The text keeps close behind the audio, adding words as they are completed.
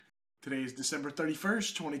Today is December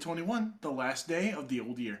 31st, 2021, the last day of the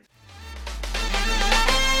old year.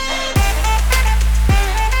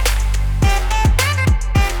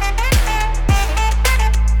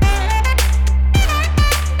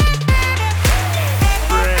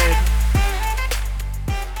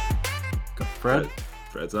 Fred?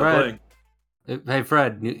 Fred's not playing. Hey,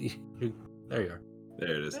 Fred. There you are.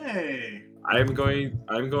 There it is. Hey! I'm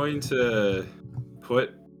going to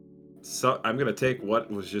put... I'm going to take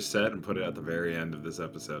what was just said and put it at the very end of this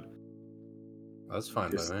episode. That's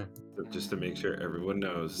fine by me. Just to make sure everyone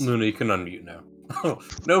knows. Luna, you can unmute now. Oh,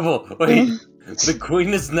 Noble, wait. The queen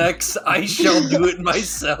is next. I shall do it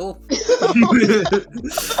myself.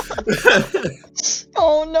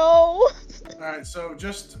 Oh no! Alright, so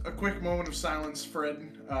just a quick moment of silence,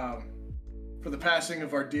 Fred, for the passing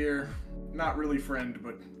of our dear, not really friend,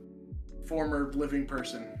 but former living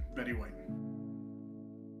person, Betty White.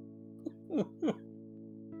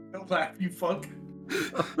 Don't laugh, you fuck.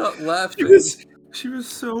 I'm not laughing. She was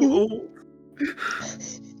so old.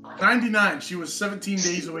 99. She was 17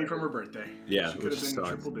 days away from her birthday. Yeah, She could have which been sucks.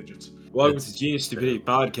 triple digits. Welcome to Genius Stupidity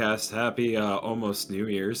Podcast. Happy almost New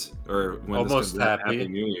Year's. Or when Almost this comes out, happy. Happy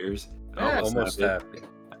New Year's. Yeah, Almost happy.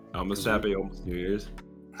 Almost happy, almost New Year's.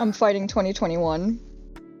 I'm fighting 2021.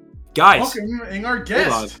 Guys! Welcoming our Hold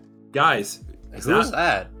guest. on. Guys! Who's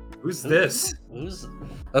that? Who's this?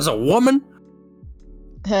 That's a woman?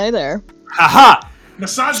 Hey there. Haha!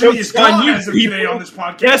 Misogyny is Joke's on gone you, as of today people. on this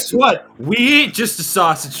podcast. Guess what? We ain't just a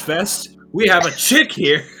sausage fest. We have a chick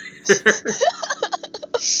here.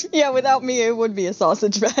 Yeah, without me, it would be a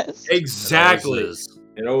sausage fest. Exactly.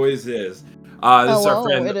 It always is. This is Oh, our well,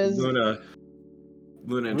 friend it is. Luna.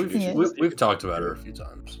 Luna introduced Yeah. you. We've talked about her a few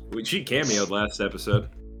times. She cameoed last episode.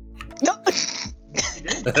 No.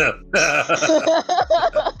 You did.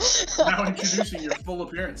 Now introducing your full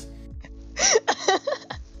appearance.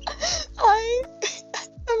 I'm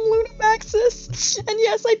Luna Maxis, and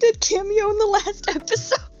yes, I did cameo in the last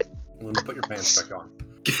episode. Luna, put your pants back on.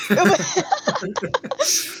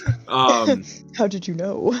 How did you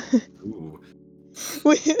know? Ooh,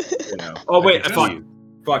 Wait, you know. Oh wait, can fuck. tell you.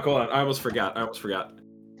 Fuck, hold on. I almost forgot. Oh?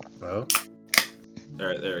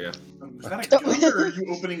 Alright, there we go. Is that a gun or are you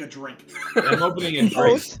opening a drink? I'm opening a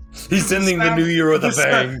drink. He's ending the new year with a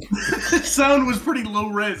bang. The sound was pretty low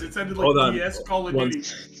res. It sounded like Hold on. DS Call of One- Duty.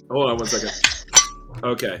 Hold on 1 second.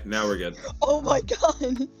 Okay, now we're good. Oh my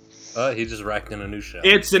god. He just racked in a new shell.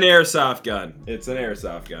 It's an airsoft gun.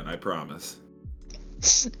 I promise.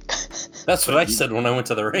 That's what I said when I went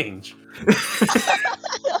to the range.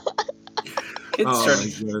 Kids Oh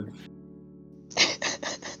started- my god.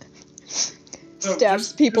 So Stabs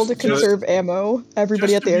just- people to just- just- conserve ammo.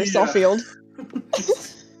 Everybody just at the to be, airsoft field.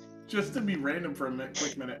 just to be random for a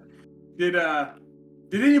quick minute. Did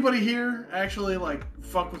anybody here actually like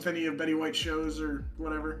fuck with any of Betty White's shows or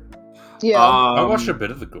whatever? Yeah. I watched a bit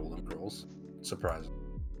of the Golden Girls. Surprising.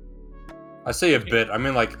 I say a bit. I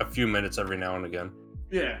mean, like a few minutes every now and again.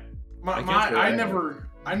 Yeah. I can't say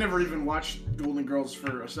I never even watched Golden Girls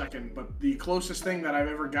for a second, but the closest thing that I've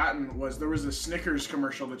ever gotten was there was a Snickers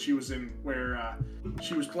commercial that she was in where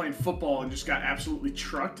she was playing football and just got absolutely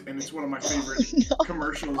trucked, and it's one of my favorite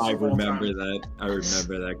commercials I of all remember time. that. I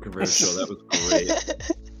remember that commercial. That was great.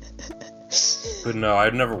 But no,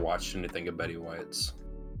 I've never watched anything of Betty White's.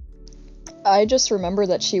 I just remember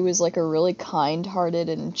that she was like a really kind-hearted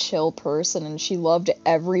and chill person, and she loved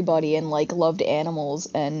everybody and like loved animals.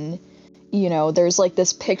 And you know, there's like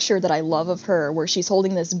this picture that I love of her where she's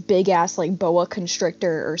holding this big ass like boa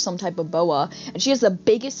constrictor or some type of boa, and she has the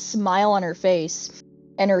biggest smile on her face.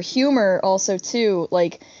 And her humor also too,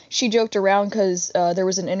 like she joked around because there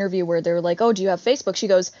was an interview where they were like, "Oh, do you have Facebook?" She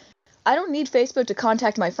goes, "I don't need Facebook to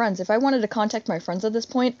contact my friends. If I wanted to contact my friends at this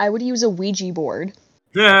point, I would use a Ouija board."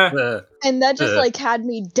 And that just like had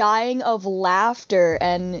me dying of laughter.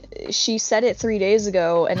 And she said it 3 days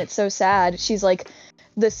ago, and it's so sad. She's like,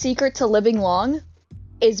 the secret to living long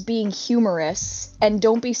is being humorous and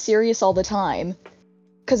don't be serious all the time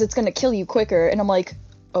because it's gonna kill you quicker. And I'm like,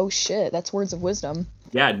 oh shit, that's words of wisdom.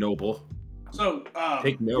 Yeah, Noble. So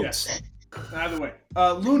Take notes. yes. Either way,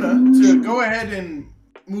 Luna, to go ahead and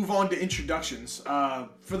move on to introductions.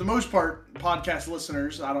 For the most part, podcast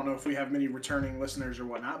listeners, I don't know if we have many returning listeners or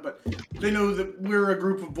whatnot, but they know that we're a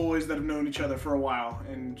group of boys that have known each other for a while,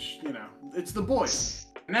 and you know, it's the boys.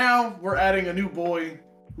 Now we're adding a new boy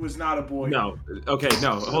who is not a boy. No. Okay,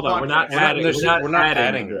 no. Hold on. We're not We're not- adding. We're not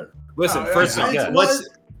adding. her. Listen, Oh, first it off, yeah. let's...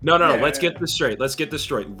 No, Yeah, let's yeah. get this straight.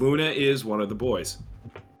 Luna is one of the boys.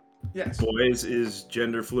 Yes. Boys is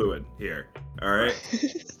gender fluid here. All right?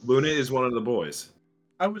 Luna is one of the boys.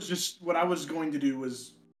 What I was going to do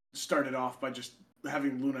was start it off by just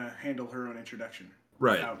having Luna handle her own introduction.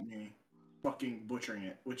 Right. Without me fucking butchering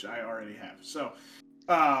it, which I already have. So,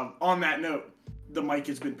 on that note, the mic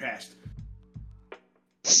has been passed.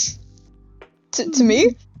 To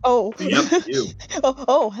me? Oh. Yep, you.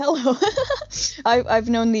 oh, hello. I've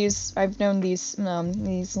known these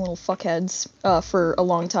little fuckheads for a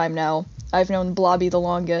long time now. I've known Blobby the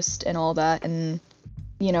longest and all that, and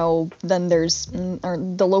then there's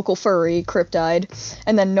the local furry Cryptide,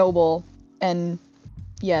 and then Noble, and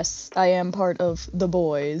yes, I am part of the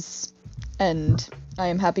boys, and I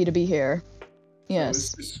am happy to be here.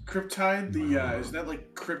 Yes. So is Cryptide is that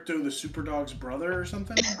like Crypto the Superdog's brother or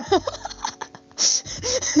something?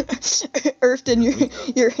 Irfton,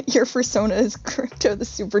 your persona is Crypto the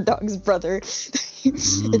Superdog's brother.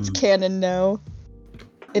 It's canon now.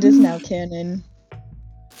 It is now canon.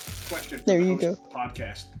 Question. For There the you host go. of the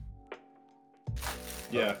podcast.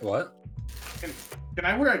 Yeah. What? Can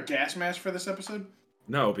I wear a gas mask for this episode?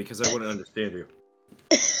 No, because I wouldn't understand you.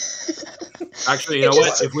 Actually, you know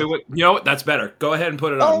what? If we would, that's better. Go ahead and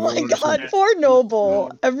put it on. Oh We my won't god, understand. poor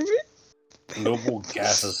Noble. Noble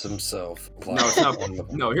gasses himself. No, it's not.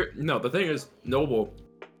 No, the thing is, Noble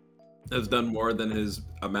has done more than his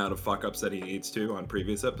amount of fuck ups that he needs to on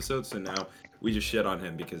previous episodes, so now we just shit on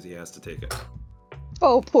him because he has to take it.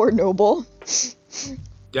 Oh, poor Noble.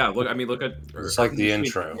 Yeah, look at. It's like the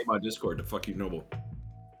intro. My Discord to fuck you, Noble.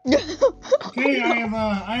 Okay,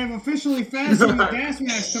 I have officially fastened the gas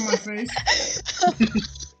mask to my face.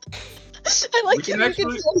 I like We can it.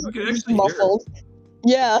 actually hear it. Muffled.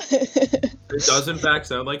 Yeah. It does in fact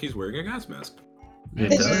sound like he's wearing a gas mask. It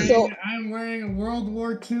does. So- I'm wearing a World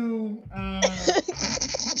War II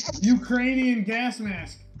Ukrainian gas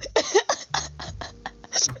mask.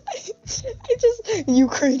 I just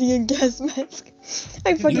Ukrainian gas mask.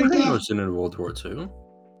 I fucking Ukraine was in World War II.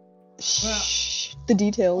 Shh. The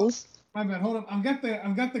details. My bad. Hold up. I've got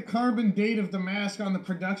the carbon date of the mask on the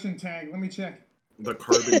production tag. Let me check. The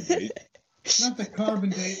carbon date. Not the carbon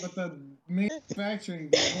date, but the manufacturing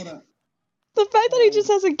date. Hold up. The fact that he just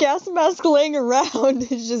has a gas mask laying around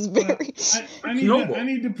is just very. I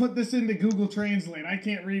need to put this into Google Translate. I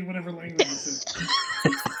can't read whatever language this is.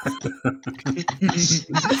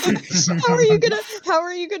 How are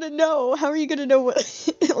you gonna know? How are you gonna know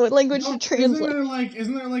what language to translate?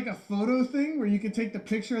 Isn't there like a photo thing where you can take the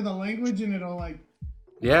picture of the language and it'll like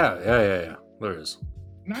Yeah. There is.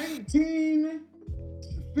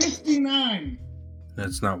 1959.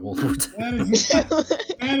 It's not World War II. That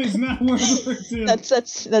is not World War II. That's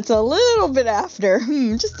a little bit after.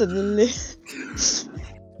 Just a little.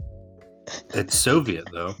 It's Soviet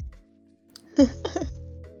though.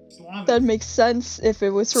 Slavic. That makes sense if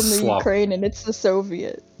it was from the Slav. Ukraine and it's the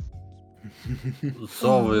Soviet.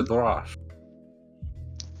 Soviet Rush.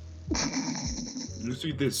 You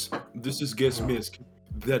see this? This is gas mask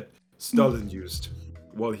that Stalin used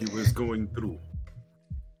while he was going through.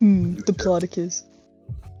 The Plodicus.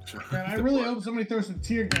 Man, I really hope somebody throws some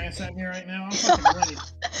tear gas at me right now. I'm fucking ready.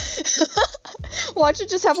 Watch it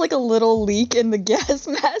just have like a little leak in the gas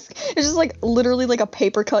mask. It's just like literally like a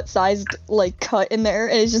paper cut sized like cut in there,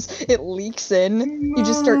 and it leaks in. You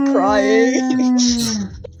just start crying.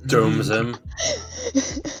 Domes him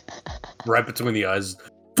right between the eyes.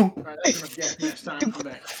 Alright, that's enough gas mask time. I'm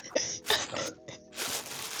back.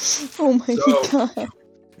 Oh my So- god.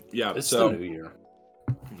 Yeah, It's so the new year.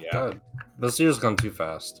 yeah. God, this year's gone too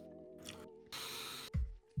fast.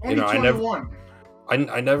 You know, I 2021.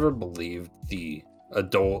 I never believed the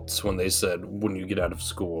adults when they said when you get out of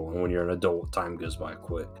school and when you're an adult, time goes by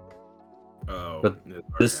quick. Oh, But it's already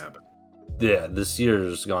this- happened. Yeah, this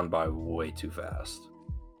year's gone by way too fast.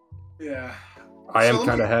 Yeah. I am So let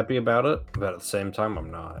kind me- of happy about it, but at the same time, I'm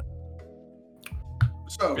not.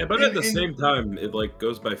 So, Yeah, but at the in- same time, it like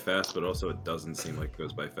goes by fast, but also it doesn't seem like it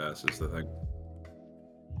goes by fast. Is the thing.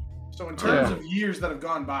 So in terms Yeah. of years that have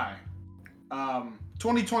gone by,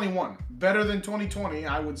 2021 better than 2020,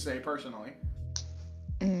 I would say personally.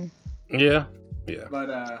 Yeah. But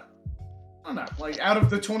I don't know. Like out of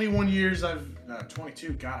the 21 years I've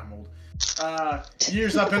 22, God, I'm old.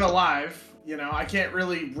 Years I've been alive, you know, I can't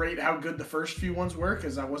really rate how good the first few ones were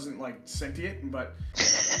because I wasn't like sentient. But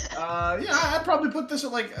yeah, I'd probably put this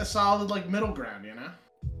at like a solid like middle ground, you know.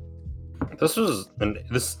 This was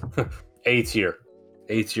this A tier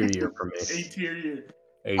year for me. A-tier year.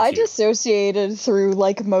 I dissociated through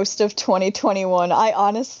like most of 2021. I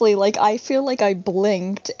honestly I feel like I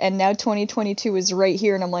blinked and now 2022 is right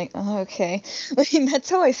here and I'm like, oh, okay. I mean, that's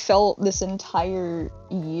how I felt this entire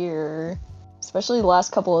year. Especially the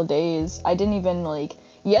last couple of days. I didn't even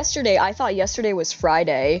yesterday, I thought yesterday was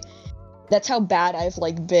Friday That's how bad I've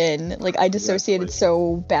like been. Like I dissociated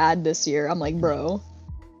so bad this year. I'm like, bro.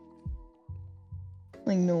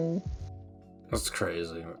 Like no. That's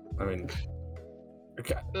crazy. I mean,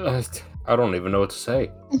 okay, I don't even know what to say.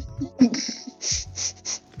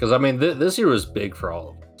 Because I mean, this year was big for all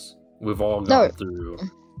of us. We've all gone through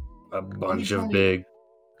a bunch of big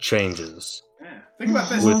changes. Yeah. Think about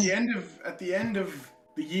this: at the end of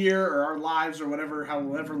the year or our lives or whatever,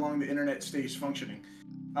 however long the internet stays functioning,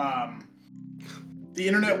 the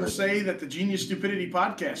internet will say that the Genius Stupidity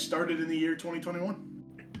podcast started in the year 2021.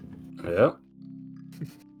 Yeah.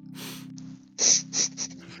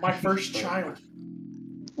 My first child.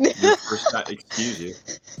 Your first child, excuse you.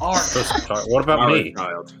 What about me?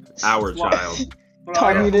 Child. Our child.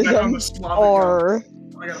 Communism or...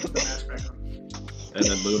 I gotta put the mask back on. And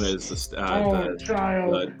then Luna is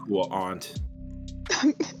the cool aunt.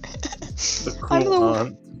 The cool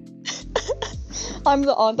aunt. I'm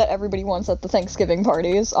the aunt that everybody wants at the Thanksgiving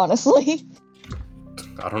parties, honestly.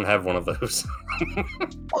 I don't have one of those.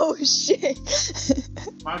 Oh shit.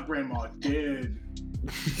 My grandma did.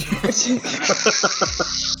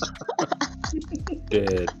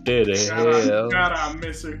 Did it? God, I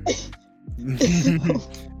miss her.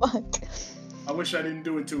 Fuck. I wish I didn't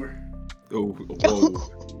do it to her. Oh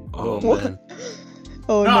man.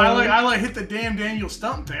 Oh no, no. I hit the damn Daniel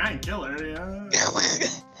Stump thing. I didn't kill her. Yeah.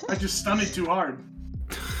 I just stunned it too hard.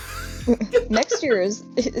 Next year is,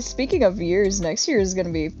 speaking of years, next year is gonna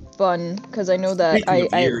be fun because I know that I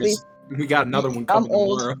at least we got another one coming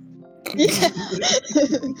tomorrow. Yeah.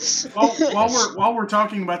 while we're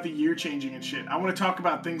talking about the year changing and shit, I want to talk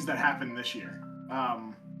about things that happened this year.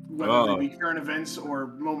 Whether they be current events or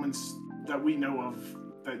moments that we know of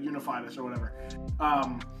that unified us or whatever.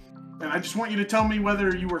 And I just want you to tell me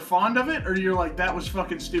whether you were fond of it or you're like, that was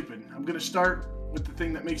fucking stupid. I'm gonna start with the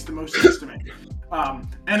thing that makes the most sense to me.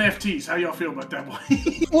 NFTs. How y'all feel about that one?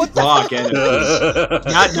 What the fuck?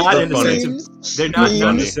 NFTs. Not in the sense they're not in the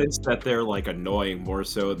Funny. sense that they're like annoying. More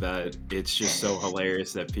so that it's just so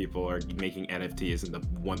hilarious that people are making NFTs, and the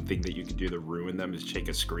one thing that you can do to ruin them is take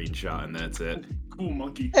a screenshot, and that's it. Cool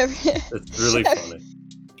monkey. It's really funny.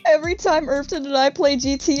 Every time Irfton and I play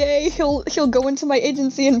GTA, he'll go into my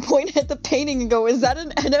agency and point at the painting and go, "Is that an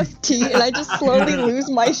NFT?" And I just slowly lose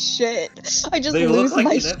my shit. I just They lose look like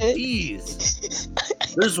my NFTs.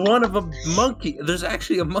 There's one of a monkey. There's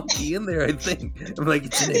actually a monkey in there, I think. I'm like,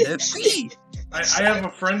 it's an NFT. I have a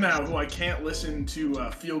friend now who I can't listen to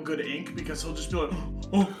Feel Good Inc. because he'll just be like,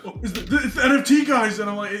 oh it's the NFT guys, and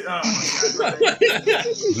I'm like, oh my god.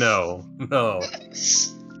 No.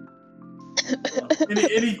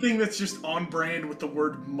 Anything that's just on brand with the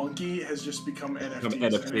word monkey has just become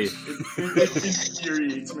NFT. It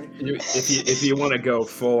infuriates me. If you want to go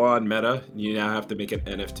full on meta, you now have to make an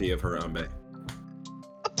NFT of Harambe.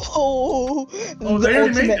 Oh, the they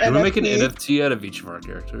already made ultimate that. Can we make an NFT. NFT out of each of our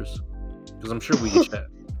characters? Because I'm sure we each have.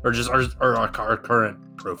 Or just our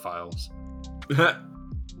current profiles. Maybe.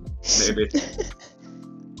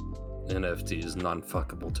 NFTs,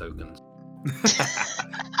 non-fuckable tokens.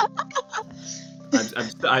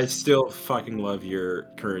 I still fucking love your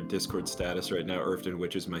current Discord status right now, Irfton,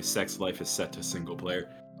 which is my sex life is set to single player.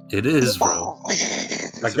 It is, bro.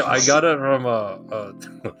 I got it from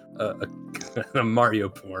a Mario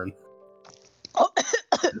porn. I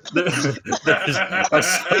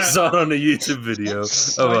saw it on a YouTube video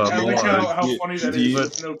of I like how Do funny that you-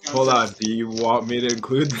 is. No Hold on, do you want me to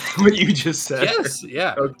include what you just said? Yes,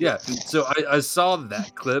 yeah, Okay. yeah. So I saw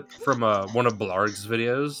that clip from one of Blarg's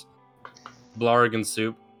videos, Blarg and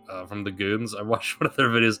Soup from the Goons. I watched one of their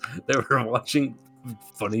videos. They were watching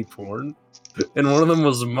funny porn, and one of them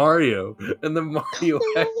was Mario, and the Mario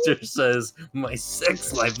actor says, "My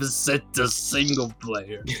sex life is set to single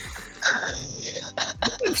player."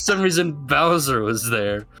 For some reason, Bowser was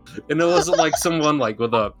there, and it wasn't like someone like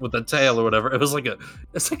with a tail or whatever. It was like a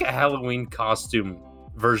Halloween costume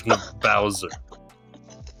version of Bowser.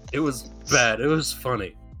 It was bad. It was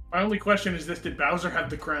funny. My only question is this: did Bowser have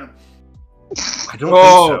the crown? I don't think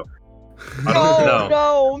so. I don't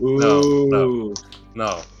No, no. Ooh.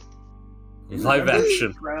 No. Live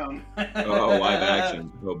action. Crown. Oh, live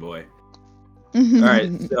action. Oh boy. no. All right.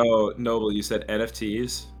 So Noble, you said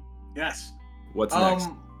NFTs. Yes. What's next?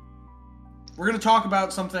 We're going to talk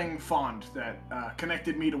about something fond that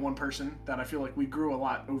connected me to one person that I feel like we grew a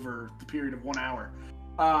lot over the period of 1 hour.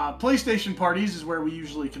 PlayStation parties is where we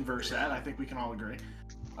usually converse at. I think we can all agree.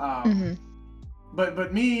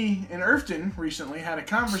 But me and Irfton recently had a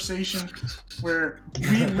conversation where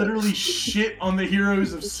we literally shit on the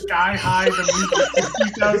heroes of Sky High the movie from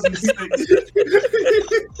 2006.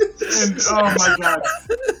 And oh my god.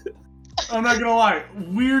 I'm not gonna lie,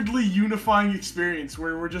 weirdly unifying experience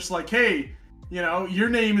where we're just like, hey, you know, your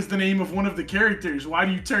name is the name of one of the characters. Why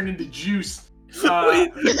do you turn into Juice?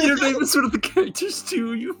 Wait, your name is one of the characters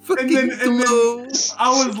too. You fucking and then glow.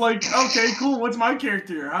 I was like, okay, cool. What's my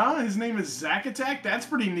character? Huh? His name is Zack Attack. That's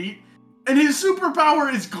pretty neat. And his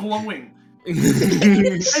superpower is glowing.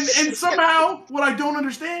 and somehow, what I don't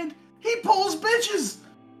understand, he pulls bitches.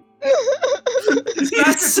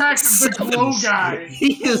 Zack Attack, the glow guy.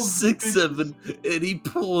 He is pulls 6'7", and he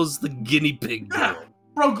pulls the guinea pig girl.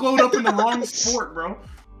 Bro glowed up in the wrong sport, bro.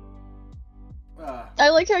 I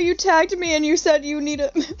like how you tagged me and you said you need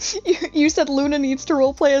a. You said Luna needs to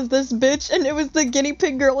roleplay as this bitch, and it was the guinea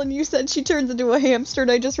pig girl, and you said she turns into a hamster, and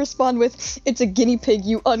I just respond with, "It's a guinea pig,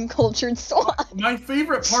 you uncultured swine." My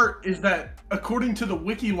favorite part is that, according to the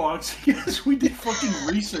wiki logs, yes, we did fucking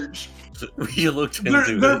research. We looked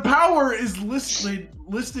into Their it. power is listed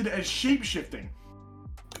as shapeshifting,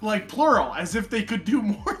 like plural, as if they could do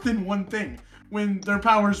more than one thing. When their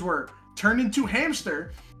powers were turn into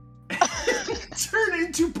hamster, turn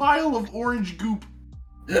into pile of orange goop.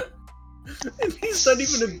 And he's not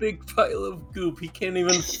even a big pile of goop. He can't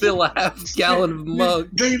even fill a half gallon of mug.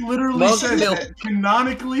 They literally Mug said milk. that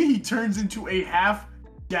canonically he turns into a half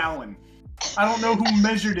gallon. I don't know who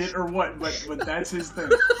measured it or what, but that's his thing.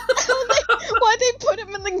 Why'd they put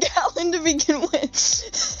him in the gallon to begin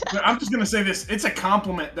with? But I'm just gonna say this: it's a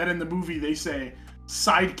compliment that in the movie they say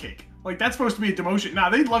sidekick. Like that's supposed to be a demotion. Nah,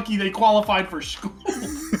 they lucky they qualified for school.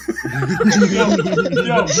 yo,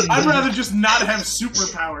 I'd rather just not have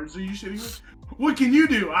superpowers. Are you shitting me? What can you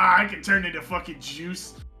do? I can turn into fucking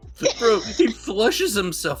Juice. Bro, he flushes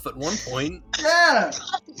himself at one point Yeah.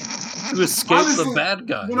 to escape Honestly, the bad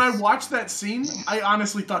guys. When I watched that scene, I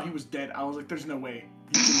honestly thought he was dead. I was like, "There's no way."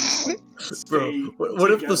 He can just, like, Bro, stay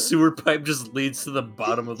what if together. the sewer pipe just leads to the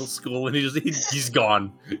bottom of the school and he's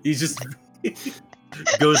gone? He's just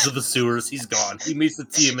goes to the sewers. He's gone. He meets the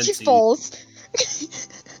TMNT. He falls.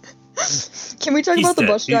 Can we talk He's about the dead.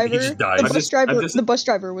 bus He driver? just died. The bus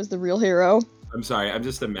driver was the real hero. I'm sorry, I'm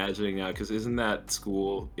just imagining now because isn't that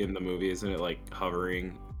school in the movie? Isn't it like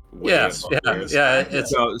hovering? way Yes, above yeah, the earth? yeah.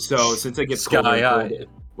 It's So since it gets sky colder and high. colder,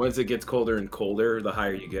 once it gets colder and colder, the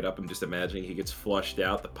higher you get up. I'm just imagining he gets flushed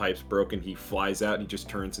out, the pipe's broken, he flies out, and he just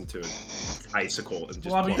turns into an icicle and just.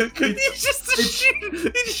 Well, I mean, plumps. He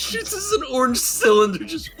just shoots as an orange cylinder,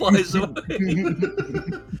 just flies away.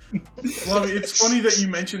 Well, I mean, it's funny that you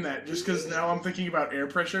mentioned that, just because now I'm thinking about air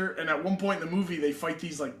pressure, and at one point in the movie, they fight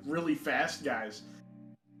these, like, really fast guys.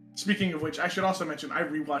 Speaking of which, I should also mention, I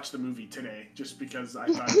rewatched the movie today, just because I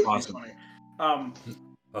thought it was Awesome. funny.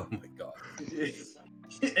 Oh my god.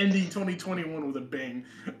 Ending 2021 with a bang.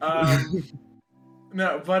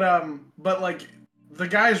 No, but, like, the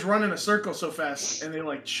guys run in a circle so fast, and they,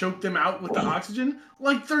 like, choke them out with the oxygen.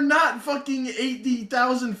 Like, they're not fucking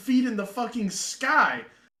 80,000 feet in the fucking sky.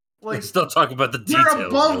 Like, Let's not talk about the they're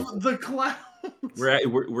details. above the clouds. We're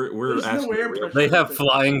There's no asking. air pressure. They have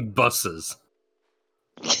flying buses.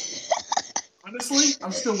 Honestly,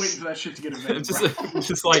 I'm still waiting for that shit to get invented. It's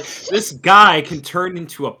just like this guy can turn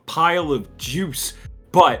into a pile of juice,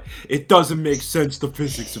 but it doesn't make sense the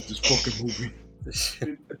physics of this fucking movie. I'm This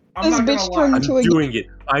not gonna bitch lie. turned I'm into a. doing it.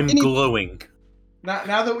 I'm Any- glowing. Now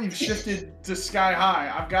that we've shifted to Sky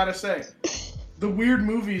High, I've got to say, the weird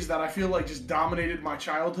movies that I feel like just dominated my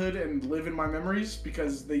childhood and live in my memories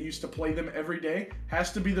because they used to play them every day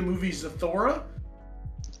has to be the movie Zathura.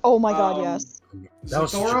 Oh my god, Um, yes. That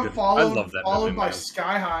was such a Zathura good- I followed, love that followed movie, by man.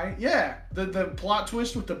 Sky High. Yeah, the plot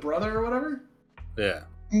twist with the brother or whatever. Yeah.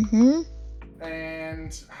 Mm-hmm.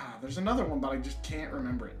 And there's another one, but I just can't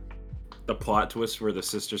remember it. The plot twist where the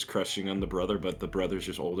sister's crushing on the brother, but the brother's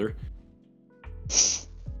just older.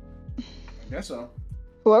 I guess so.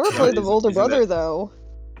 Whoever Yeah, played the isn't- older isn't brother, that- though.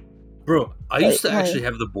 Bro, I used to Hey, actually hey.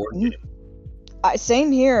 have the board game.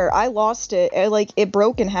 Same here. I lost it. It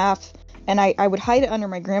broke in half, and I would hide it under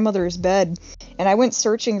my grandmother's bed. And I went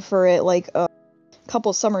searching for it like a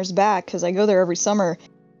couple summers back because I go there every summer.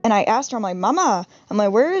 And I asked her, I'm like, Mama, I'm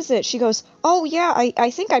like, where is it? She goes, oh yeah,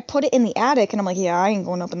 I think I put it in the attic. And I'm like, yeah, I ain't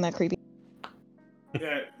going up in that creepy.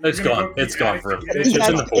 Yeah, It's you're gonna gone. go up to It's the gone attic for to get it's it? just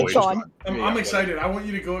in the It's void. gone. I'm excited. I want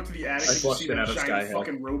you to go up to the attic I and flushed see it that out of shiny Sky Hill.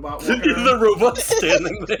 fucking robot walking around. The robot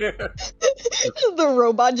standing there. The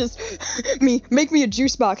robot just, make me a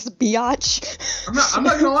juice box, biatch. I'm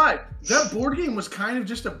not gonna lie. That board game was kind of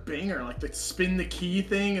just a banger. Like the spin the key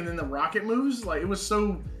thing and then the rocket moves. Like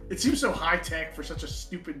it seems so high tech for such a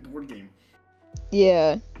stupid board game.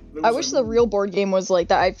 Yeah. It I was wish a- the real board game was like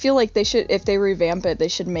that. I feel like they should, if they revamp it, they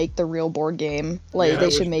should make the real board game. Like, Yeah, they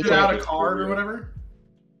we should make get out it. a card or whatever.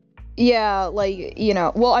 Yeah, like,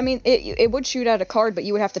 well, I mean, it would shoot out a card, but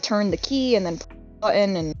you would have to turn the key and then press the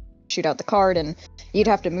button and shoot out the card, and you'd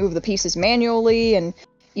have to move the pieces manually, and,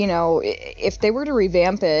 if they were to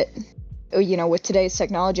revamp it, with today's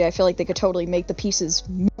technology, I feel like they could totally make the pieces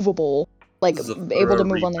movable, like, able to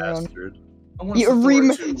move on their own. Remastered. I want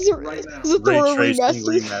Zathura 2 right now. Zathura Ray tracing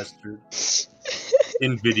remastered. remastered.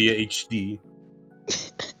 NVIDIA HD.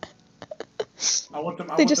 I want to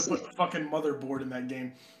put the fucking motherboard in that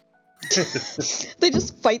game. They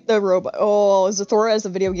just fight the robot. Oh, Zathura as a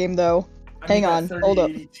video game, though. Hang on, hold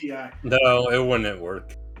up. Ti. No, it wouldn't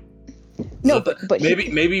work. No, So but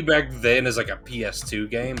maybe back then as like a PS2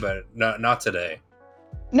 game, but not today.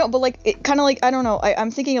 No, but like it kind of like, I don't know.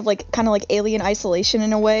 I'm thinking of like kind of like Alien Isolation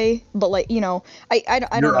in a way, but like I don't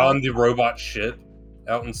You're know. on the robot ship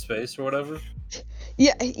out in space or whatever.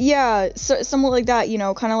 Yeah, so somewhat like that.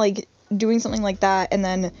 Kind of like doing something like that, and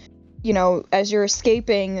then as you're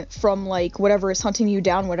escaping from like whatever is hunting you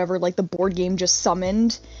down, whatever like the board game just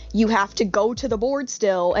summoned, you have to go to the board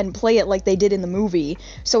still and play it like they did in the movie.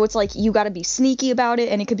 So it's like you got to be sneaky about it,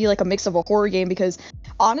 and it could be like a mix of a horror game, because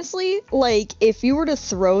honestly, like if you were to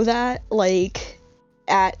throw that like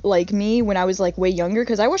at like me when I was like way younger,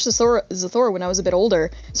 because I watched Zathura when I was a bit older,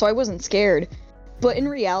 so I wasn't scared. But in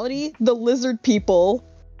reality, the lizard people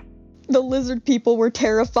were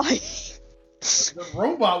terrifying. The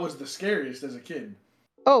robot was the scariest as a kid.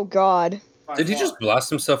 Oh god. Did he just blast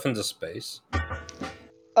himself into space?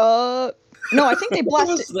 No, I think they What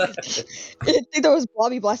blasted. was that? I think that was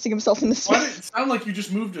Blobby blasting himself in the Why space. did it sound like you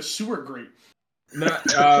just moved a sewer grate? No,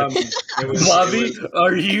 it was, Bobby,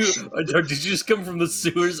 did you just come from the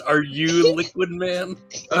sewers? Are you Liquid Man?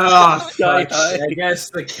 Oh, Sky fuck. High. I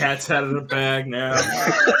guess the cat's out of the bag now.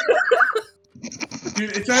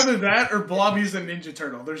 Dude, it's either that or Blobby's a Ninja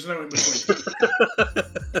Turtle. There's no in between. Which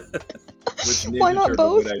Ninja Why not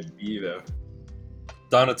Turtle both? would I be, though?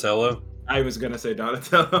 Donatello. I was gonna say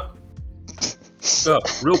Donatello. Oh,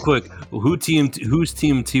 real quick, who's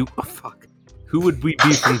Team T? Oh, fuck. Who would we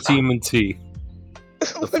be from Team T?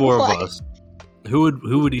 The four of us. Who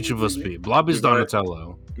would each of us be? Blobby's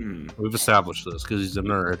Donatello. We've established this because he's a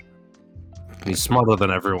nerd. He's smarter than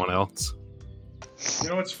everyone else. You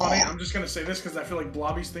know what's funny? I'm just gonna say this because I feel like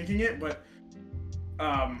Blobby's thinking it, but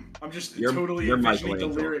I'm just totally envisioning the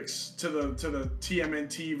lyrics to the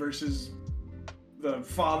TMNT versus the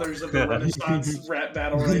fathers of the Renaissance rap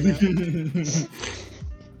battle right now.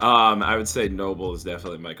 I would say Noble is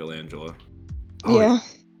definitely Michelangelo. Oh, Yeah.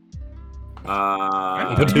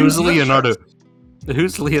 But who's Leonardo?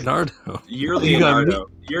 Who's Leonardo? You're Leonardo.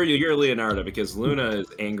 You're Leonardo because Luna is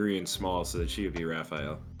angry and small, so that she would be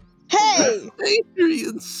Raphael. Hey! Angry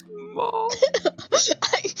and small.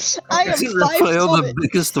 I am Isn't 5 Raphael the foot.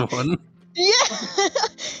 biggest one? Yeah.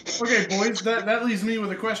 Okay, boys, that leaves me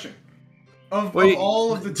with a question. Of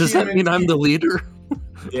all of the does that mean I'm the leader?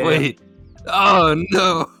 Yeah. Wait. Oh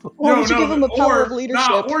no. Why don't you give him the power of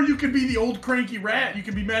leadership? or you could be the old cranky rat. You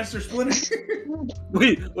could be Master Splinter.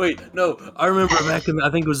 Wait, no. I remember back in, I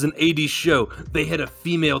think it was an 80s show, they had a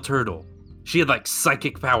female turtle. She had like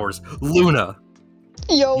psychic powers. Luna,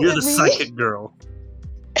 Yo, you're the me. psychic girl.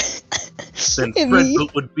 Then It Fred me.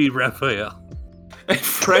 Boat would be Raphael.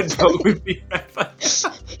 Fred Boat would be Raphael.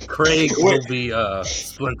 Craig will be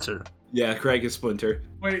Splinter. Yeah, Craig is Splinter.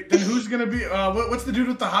 Wait, then who's gonna be? What's the dude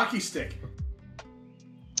with the hockey stick?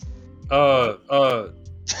 We're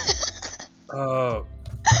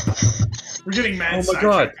We're getting mad Oh my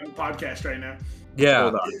God. sidetracked on the podcast right now. Yeah.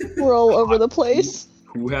 Hold on. We're all over the place.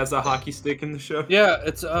 Who has a hockey stick in the show? Yeah,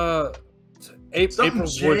 it's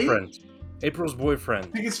April's J? boyfriend. April's I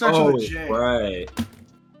boyfriend. think it starts Oh, with a J. right.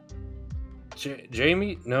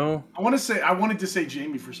 Jamie? No. I wanted to say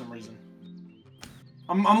Jamie for some reason.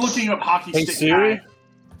 I'm looking up hockey Hey stick Siri? guy.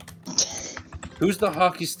 Who's the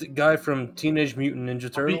hockey stick guy from Teenage Mutant Ninja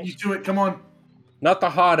Beat Turtles? you to it. Come on. Not the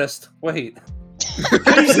hottest. Wait.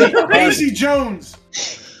 Casey Jones.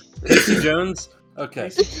 Casey Jones? Okay.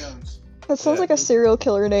 Casey Jones. That sounds Yeah. like a serial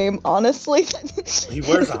killer name, honestly. He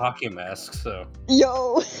wears a hockey mask, so.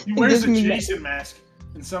 Yo, He wears gives a me Jason mask.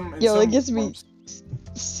 In some Yo, it gives me forms.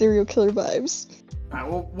 serial killer vibes. Alright,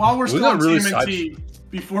 well, while we're We still got on really TMNT,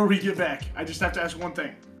 before we get back, I just have to ask one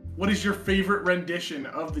thing. What is your favorite rendition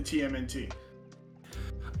of the TMNT?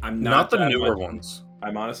 I'm Not the that newer much- ones.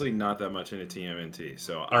 I'm honestly not that much into TMNT,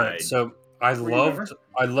 so Alright, so I Were you never?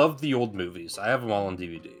 loved the old movies. I have them all on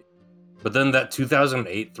DVD. But then that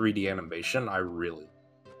 2008 3D animation, I really.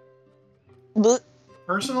 Blech.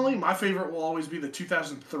 Personally, my favorite will always be the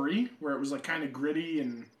 2003, where it was like kind of gritty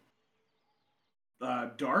and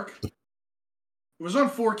dark. It was on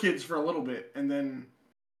 4Kids for a little bit, and then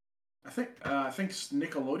I think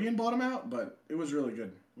Nickelodeon bought them out, but it was really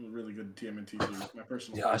good. It was a really good TMNT series. My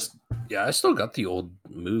personal favorite. I still got the old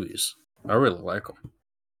movies. I really like them.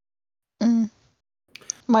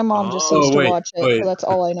 My mom just Oh, used to wait, watch it, wait. so that's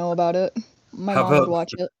all I know about it. My How mom would about-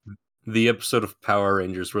 watch it. The episode of Power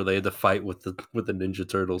Rangers where they had to fight with the Ninja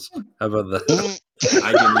Turtles. How about that?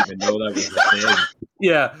 I didn't even know that was a thing.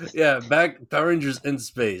 Yeah. Back Power Rangers in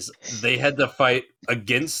space. They had to fight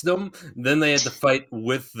against them, then they had to fight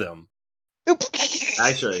with them.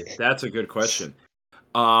 Actually, that's a good question.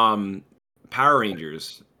 Power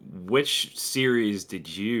Rangers. Which series did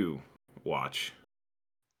you watch?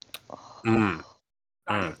 Mm.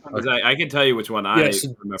 Because I can tell you which one I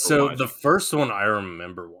remember So watching. the first one I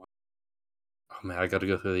remember watching. Oh man, I got to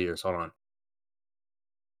go through the years. Hold on.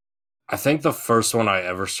 I think the first one I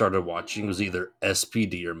ever started watching was either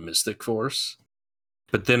SPD or Mystic Force.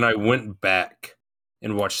 But then I went back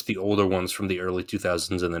and watched the older ones from the early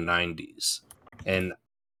 2000s and the 90s. And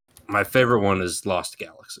my favorite one is Lost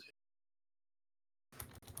Galaxy.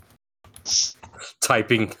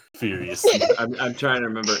 Typing furiously. I'm trying to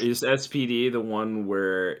remember. Is SPD the one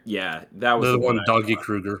where? Yeah, that was The the one I Doggy thought.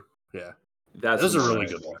 Kruger. Yeah. That's That was the a one really I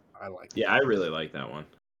good thought. one. I like that. Yeah, I really like that one.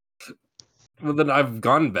 Well, then I've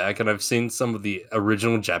gone back and I've seen some of the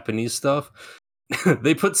original Japanese stuff.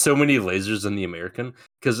 They put so many lasers in the American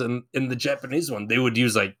because in the Japanese one they would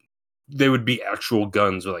use they would be actual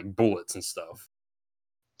guns with like bullets and stuff.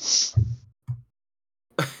 Is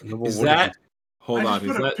that? Hold I on.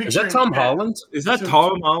 just put a Is picture that in Tom chat. Holland? that So-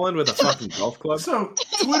 Tom Holland with a fucking golf club? So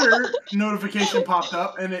Twitter notification popped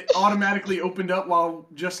up and it automatically opened up while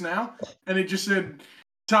just now, and it just said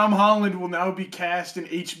Tom Holland will now be cast in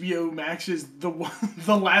HBO Max's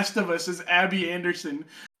The Last of Us as Abby Anderson.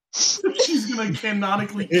 She's gonna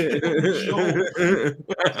canonically kill Joel.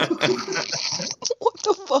 What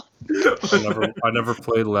the fuck? I never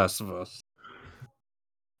played Last of Us.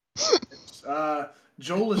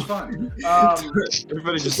 Joel is fun.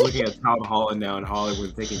 Everybody just looking at Tom Holland now in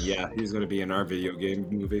Hollywood, thinking, "Yeah, he's gonna be in our video game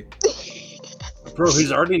movie." Bro,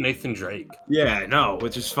 he's already Nathan Drake. Yeah, I know,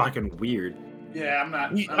 which is fucking weird. Yeah, I'm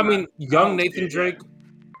not. I mean, young see Nathan it Drake.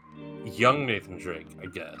 Young Nathan Drake, I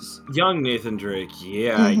guess. Young Nathan Drake,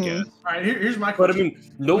 yeah, I Mhm. guess. All right, here's my But I question.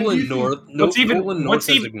 mean, Nolan North. Nolan North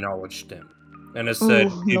has acknowledged him and has said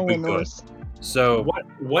Ooh, he'd be Nolan good. North. So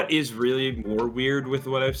What is really more weird with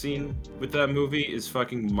what I've seen with that movie is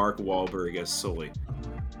fucking Mark Wahlberg as Sully.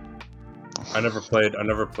 I never played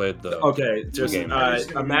the. Okay, just game.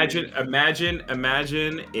 imagine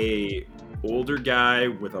a older guy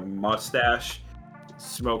with a mustache,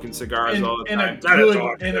 smoking cigars In, all the in time. a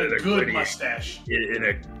good mustache. In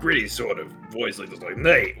a gritty sort of voice, like this, like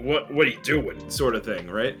Nate, what are you doing, sort of thing,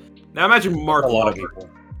 right? Now imagine Mark a lot of Wahlberg. people.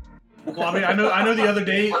 Blobby, I know. The other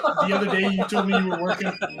day you told me you were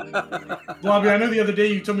working. Blobby, I know the other day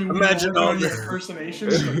you told me we Imagine were working all on your this.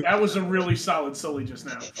 impersonations. But that was a really solid Sully just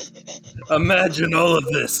now. Imagine all of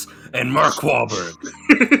this and Mark Wahlberg,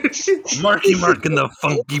 Marky Mark and the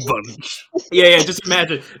Funky Bunch. Yeah, just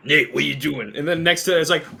imagine, Nate, what are you doing? And then next to it, it's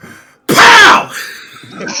like, POW!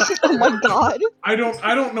 Oh my god. I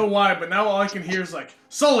don't know why, but now all I can hear is like,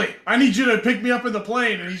 Sully, I need you to pick me up in the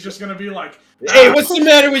plane, and he's just gonna be like, Hey, what's the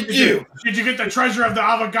matter with you? Did you get the treasure of the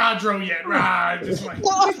Avogadro yet? Rah, just like,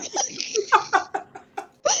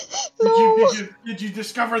 No. did you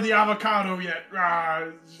discover the avocado yet? Rah.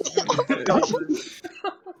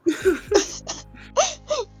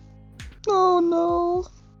 Oh no.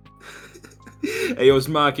 Hey, yo, it's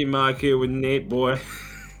Marky Mark here with Nate, boy.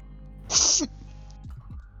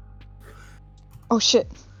 Oh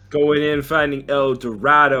shit. Going in, finding El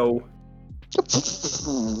Dorado.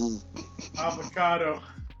 Avocado.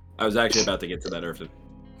 I was actually about to get to that, Irfan.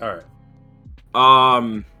 All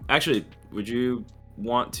right. Actually, would you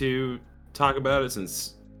want to talk about it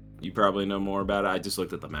since you probably know more about it? I just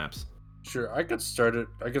looked at the maps. Sure, I could start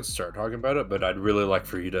talking about it, but I'd really like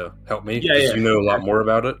for you to help me. Yeah, 'cause yeah. you know a lot more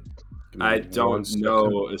about it. I One don't second.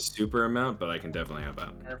 know a super amount, but I can definitely help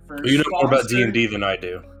out. Our first You know more about sponsor. D&D than I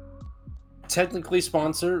do. Technically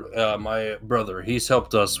sponsor, my brother. He's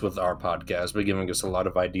helped us with our podcast by giving us a lot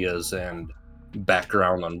of ideas and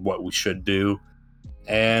background on what we should do,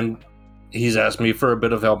 and he's asked me for a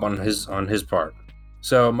bit of help on his part.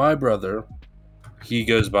 So my brother, he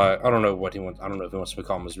goes by, I don't know if he wants to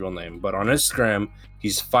call him his real name, but on Instagram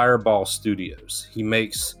he's Fireball Studios. He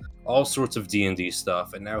makes all sorts of D&D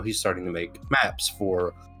stuff, and now he's starting to make maps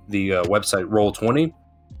for the website Roll20.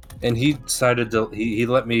 And he decided to he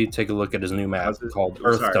let me take a look at his new map How's it- called I'm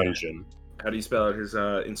Earth sorry. Dungeon. How do you spell out his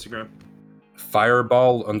Instagram?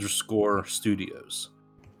 Fireball_studios.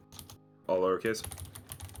 All lowercase?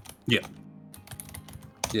 Yeah.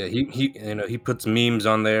 Yeah, he puts memes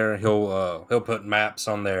on there. He'll put maps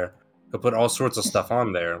on there. He'll put all sorts of stuff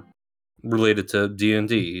on there related to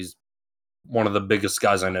D&D. He's one of the biggest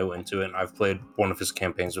guys I know into it, and I've played one of his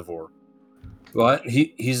campaigns before. But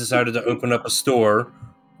he's decided to open up a store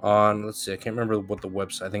on, let's see, I can't remember what the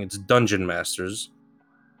website. I think it's Dungeon Masters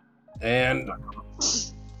and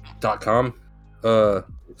 .com. Yeah,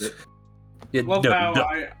 Love no, how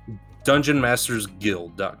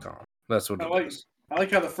DungeonMastersGuild.com. That's what I it like. is. I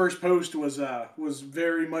like how the first post was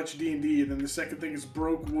very much D&D, and then the second thing is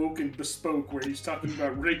broke, woke, and bespoke, where he's talking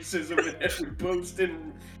about racism in every post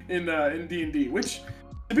in D&D. Which,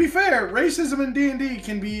 to be fair, racism in D&D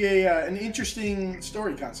can be an interesting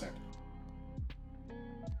story concept.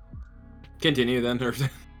 Continue then.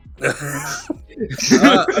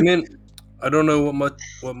 I mean, I don't know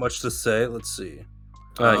what much to say. Let's see.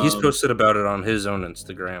 He's posted about it on his own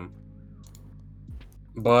Instagram,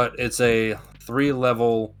 but it's a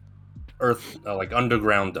 3-level earth like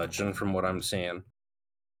underground dungeon from what I'm seeing.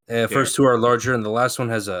 First 2 are larger, and the last one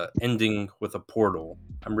has a ending with a portal.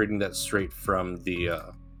 I'm reading that straight from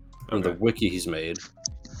the wiki he's made,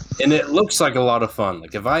 and it looks like a lot of fun.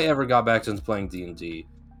 Like if I ever got back into playing D&D,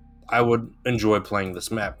 I would enjoy playing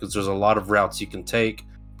this map because there's a lot of routes you can take,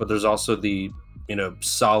 but there's also the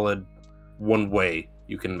solid one way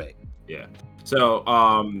you can make. Yeah. So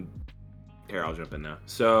here, I'll jump in now.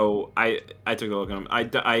 So I took a look at them.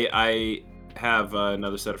 I have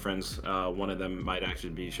another set of friends. One of them might actually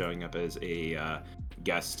be showing up as a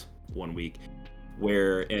guest one week.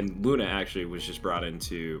 And Luna actually was just brought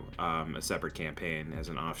into a separate campaign as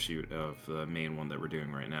an offshoot of the main one that we're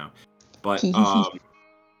doing right now. But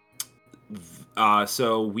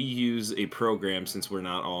so we use a program, since we're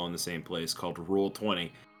not all in the same place, called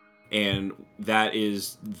Roll20. And that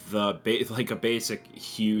is a basic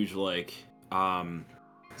huge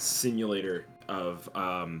simulator of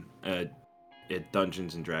a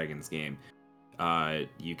Dungeons and Dragons game.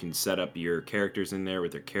 You can set up your characters in there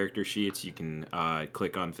with their character sheets. You can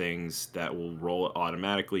click on things that will roll it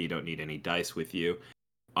automatically. You don't need any dice with you.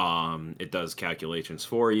 It does calculations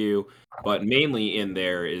for you, but mainly in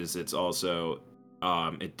there is it's also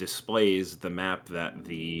it displays the map that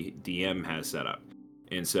the DM has set up.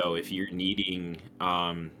 And so if you're needing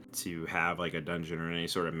to have like a dungeon or any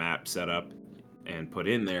sort of map set up and put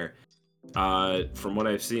in there, from what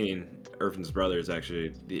I've seen, Irvin's brother is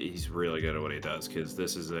he's really good at what he does, because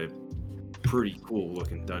this is a pretty cool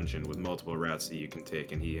looking dungeon with multiple routes that you can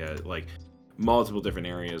take, and he has multiple different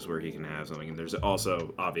areas where he can have something. And there's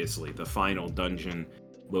also obviously the final dungeon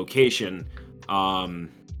location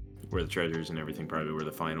where the treasures and everything, probably where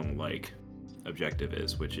the final objective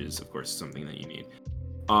is, which is of course something that you need.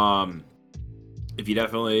 If you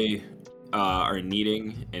definitely are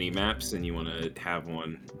needing any maps and you want to have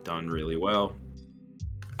one done really well,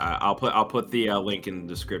 I'll put the link in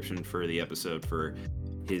the description for the episode for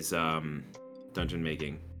his dungeon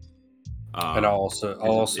making. And I'll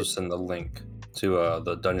also send the link to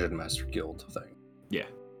the Dungeon Master Guild thing. Yeah,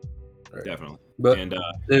 right. Definitely. But and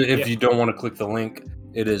if you don't want to click the link,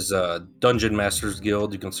 it is Dungeon Masters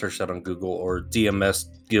Guild. You can search that on Google, or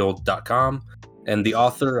dmsguild.com. And the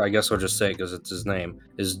author, I guess I'll just say it because it's his name,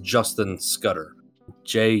 is Justin Scudder.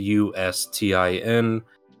 JUSTIN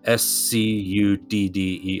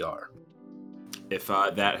SCUDDER. If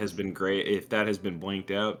that has been great, if that has been blanked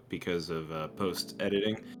out because of post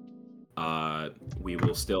editing, we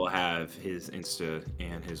will still have his Insta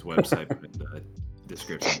and his website in the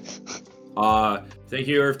description. Thank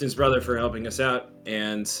you, Irvin's brother, for helping us out,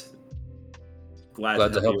 and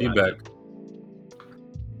glad to help you back.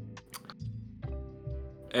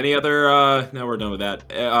 Any other? No, we're done with that.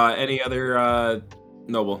 Any other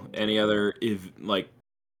Noble? Any other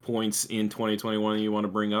points in 2021 you want to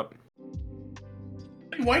bring up?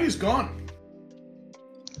 White is gone.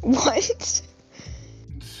 What?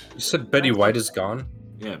 You said Betty White is gone?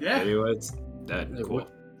 Yeah. Betty White's dead. Cool.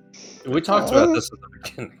 We talked about this at the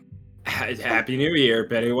beginning. Happy New Year,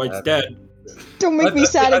 Betty White's dead. Don't make me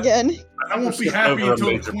sad again. I won't be happy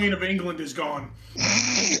until the Queen of England is gone.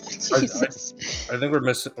 Jesus. I think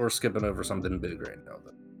we're skipping over something big right now.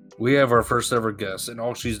 We have our first ever guest, and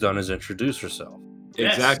all she's done is introduce herself.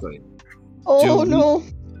 Yes. Exactly. Oh no.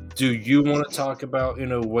 Do you want to talk about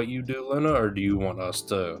what you do, Luna, or do you want us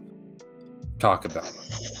to talk about it?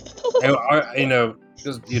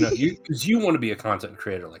 Because you want to be a content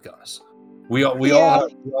creator like us. We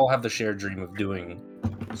all have the shared dream of doing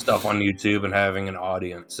stuff on YouTube and having an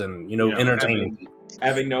audience and entertaining people.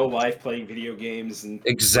 having no life, playing video games, and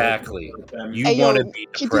Exactly. them. You Hey want yo, to be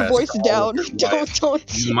keep your depressed voice all down. of your life. Don't.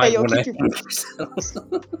 You Hey might yo, want to keep your. hang yourself.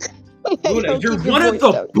 Hey, Luna, yo, you're keep your one of voice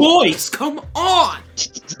the down. boys. Come on.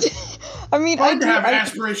 I mean, I Fun to do. have I,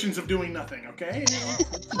 aspirations of doing nothing, okay?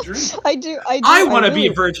 It's a dream. I do. I want to be a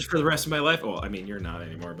really- virgin for the rest of my life. Well, I mean, you're not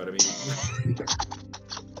anymore, but I mean,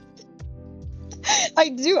 I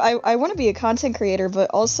do. I want to be a content creator, but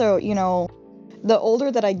also, you know, the older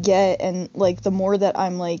that I get and like the more that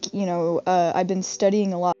I'm like, you know, I've been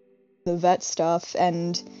studying a lot of the vet stuff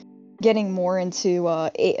and getting more into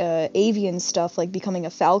avian stuff, like becoming a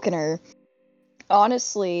falconer.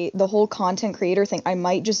 Honestly, the whole content creator thing, I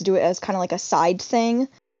might just do it as kind of like a side thing.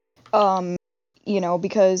 You know,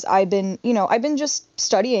 because I've been just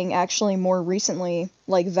studying actually more recently,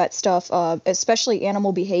 like vet stuff, especially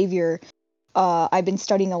animal behavior. I've been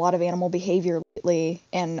studying a lot of animal behavior lately,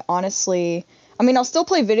 and honestly, I mean, I'll still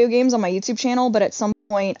play video games on my YouTube channel, but at some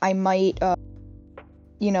point I might,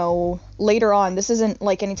 you know, later on, this isn't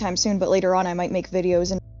like anytime soon, but later on I might make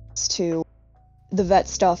videos and to the vet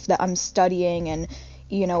stuff that I'm studying, and,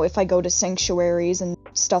 you know, if I go to sanctuaries and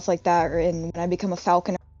stuff like that, and when I become a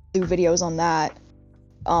falconer, do videos on that.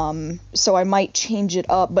 So I might change it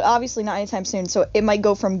up, but obviously not anytime soon, so it might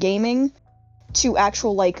go from gaming to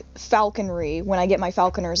actual like falconry when I get my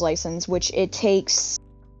falconer's license, which it takes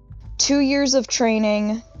 2 years of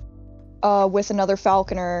training with another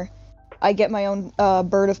falconer. I get my own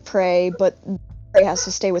bird of prey, but prey has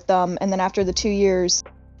to stay with them, and then after the 2 years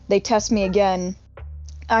they test me again.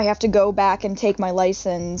 I have to go back and take my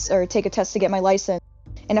license, or take a test to get my license,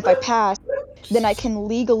 and if I pass, then I can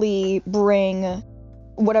legally bring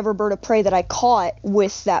whatever bird of prey that I caught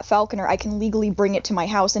with that falconer. I can legally bring it to my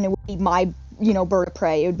house, and it would be my, you know, bird of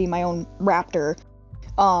prey. It would be my own raptor.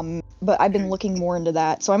 But I've been looking more into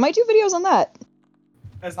that, so I might do videos on that.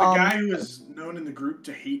 As the guy who is known in the group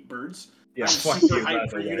to hate birds, yeah, I'm fuck super you, hyped by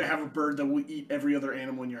for the you way. to have a bird that will eat every other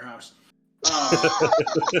animal in your house.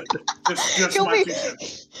 Just He'll my be 2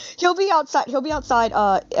 cents. he'll be outside. He'll be outside.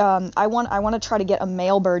 I want to try to get a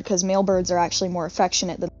male bird because male birds are actually more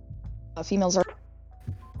affectionate than females are.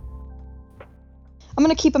 I'm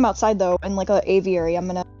gonna keep him outside though, in like an aviary. I'm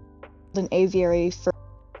gonna build an aviary for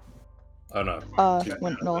Oh no.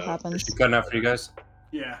 when it all happens. Is she cutting out for you guys?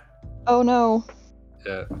 Yeah. Oh no.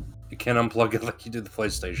 Yeah. You can't unplug it like you did the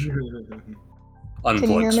PlayStation. you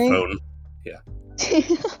Unplugs hear me? phone.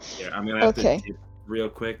 Yeah, I'm gonna have Okay. to real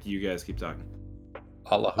quick. You guys keep talking.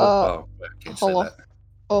 Allah. Uh, I can't hold say on. that.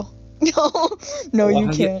 Oh no, you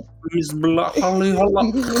Allah, can't. Please,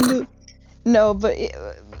 Allah. No, but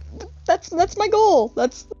that's my goal.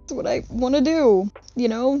 That's what I want to do. You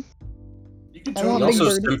know. You can I You want totally big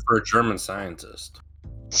also bird. stem for a German scientist,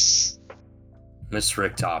 Miss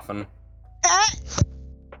Richthofen. Ah!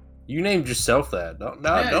 You named yourself that. Don't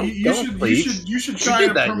you should try did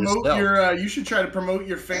to that promote yourself. your you should try to promote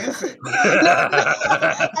your fanfic.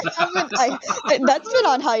 That's been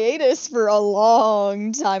on hiatus for a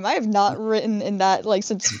long time. I have not written in that like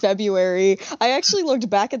since February. I actually looked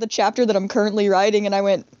back at the chapter that I'm currently writing and I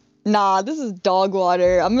went, nah, this is dog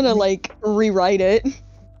water. I'm gonna like rewrite it.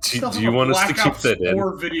 do you want us to keep that in?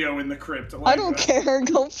 Or video in the crypt. I don't care.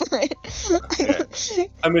 Go for it. Okay.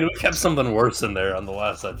 I mean, we kept something worse in there on the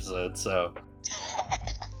last episode, so.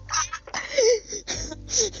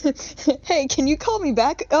 Hey, can you call me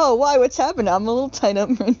back? Oh, why? What's happened? I'm a little tied up.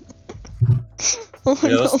 Oh, Yeah,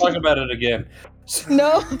 let's no. talk about it again.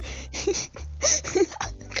 No.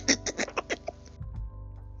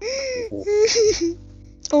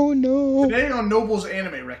 Oh no. Today on Noble's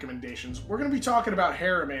anime recommendations, we're going to be talking about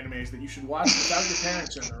harem animes that you should watch without your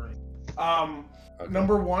parents in the room. Okay.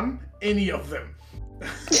 Number 1, any of them.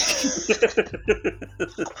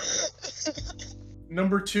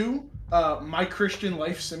 Number 2, My Christian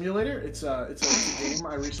Life Simulator. It's a game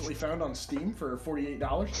I recently found on Steam for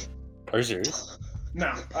 $48. Are you serious?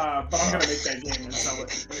 No, but I'm gonna make that game and sell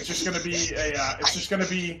it. And it's just gonna be it's just gonna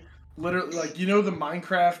be literally like, you know, the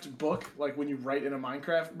Minecraft book, like when you write in a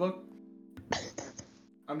Minecraft book.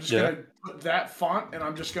 I'm just gonna put that font, and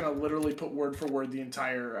I'm just gonna literally put word for word the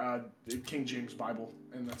entire King James Bible,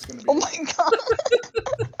 and that's gonna be. Oh my god.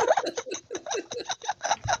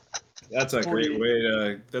 That's a great way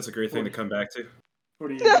to. That's a great thing to come back to.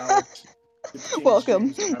 $48.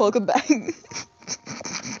 Welcome. James Bible. Welcome back.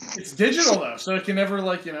 It's digital though, so it can never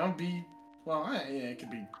like, you know, be it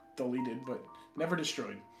could be deleted, but never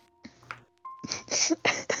destroyed. Can't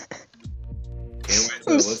wait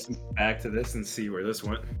to listen back to this and see where this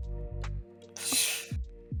went.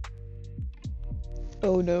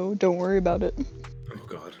 Oh no, don't worry about it. Oh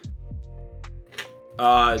god.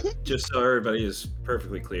 Just so everybody is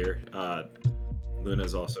perfectly clear,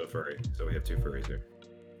 Luna's also a furry, so we have 2 furries here.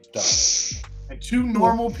 Done. And 2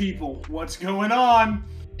 normal people. What's going on?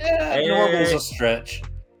 Yeah, Hey. normal's a stretch.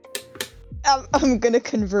 I'm gonna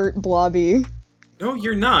convert Blobby. No,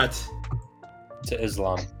 you're not. To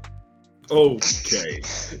Islam. Okay.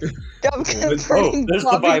 I'm converting There's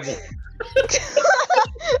the Blobby. Bible.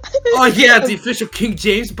 Oh yeah, the official King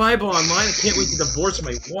James Bible online. I can't wait to divorce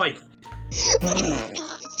my wife.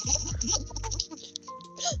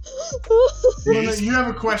 Luna, you have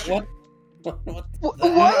a question. What?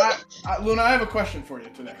 Luna, I have a question for you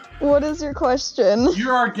today. What is your question?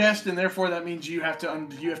 You're our guest, and therefore that means you have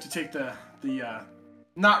to take the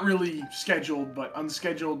not really scheduled but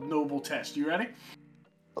unscheduled noble test. You ready?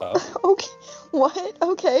 Okay. What?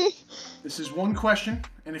 Okay. This is 1 question,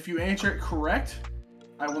 and if you answer it correct,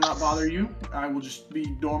 I will not bother you. I will just be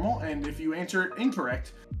normal, and if you answer it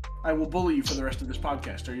incorrect, I will bully you for the rest of this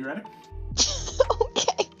podcast. Are you ready?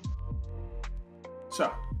 Okay.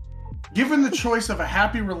 So, given the choice of a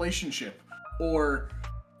happy relationship or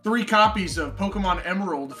 3 copies of Pokemon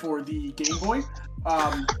Emerald for the Game Boy,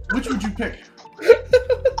 which would you pick?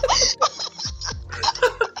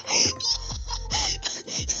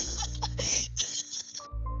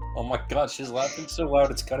 Oh my god, she's laughing so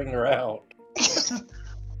loud it's cutting her out.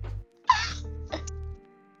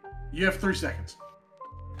 You have 3 seconds.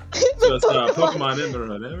 So it's Pokemon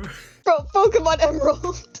Emerald. Bro, Pokemon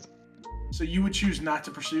Emerald. So you would choose not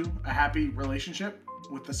to pursue a happy relationship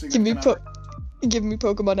with the Give me significant other, Give me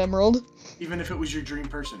Pokemon Emerald. even if it was your dream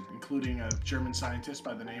person, including a German scientist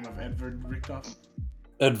by the name of Edward Richtofen.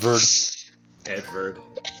 Edward. Edward.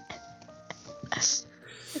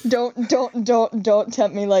 Don't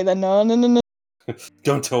tempt me like that. No.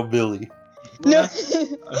 Don't tell Billy. No.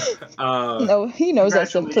 Uh, No, he knows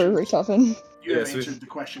that's a Congratulations. Richtofen. You have Yes, we- answered the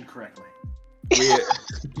question correctly. we,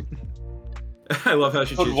 I love how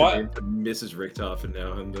she But changed why- her name to Mrs. Richtofen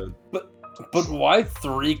now. And the But why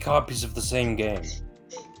 3 copies of the same game?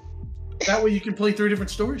 That way you can play 3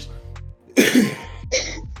 different stories.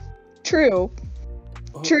 True.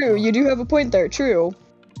 True. You do have a point there. True.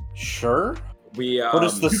 Sure? we What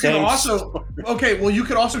is the You could same also story? okay. Well, you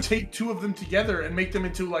could also take 2 of them together and make them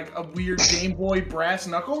into like a weird Game Boy brass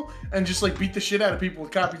knuckle and just like beat the shit out of people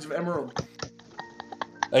with copies of Emerald.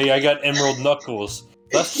 Hey, I got Emerald Knuckles.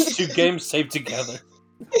 That's just 2 games saved together.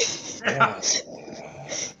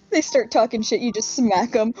 They start talking shit. You just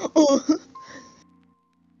smack them.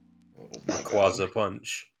 Quasi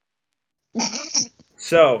punch.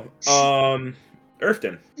 So,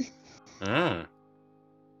 Irfton. Mm.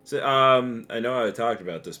 So, I know I talked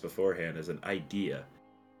about this beforehand as an idea.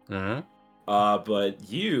 Mm. But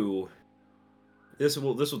this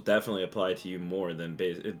will definitely apply to you more than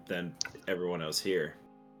everyone else here.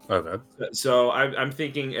 Okay. So I'm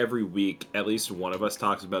thinking every week, at least one of us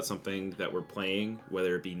talks about something that we're playing,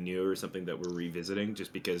 whether it be new or something that we're revisiting,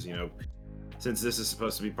 just because, since this is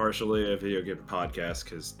supposed to be partially a video game podcast,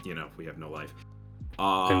 because, we have no life.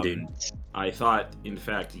 Indeed. I thought, in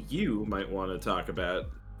fact, you might want to talk about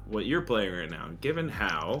what you're playing right now, given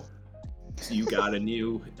how you got a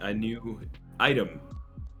new item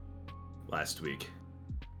last week.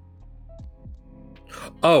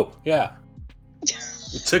 Oh, yeah.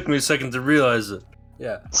 It took me a second to realize it.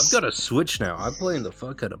 Yeah, I've got a Switch now. I'm playing the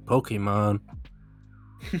fuck out of Pokemon.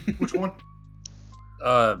 Which one?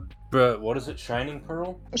 But what is it? Shining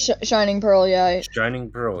Pearl? Shining Pearl. Yeah. Shining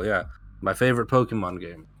Pearl, yeah. My favorite Pokemon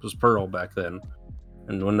game was Pearl back then.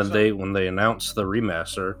 And when they announced the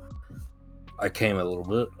remaster, I came a little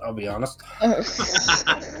bit, I'll be honest.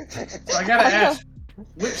 So I gotta ask,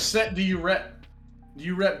 which set do you rep? Do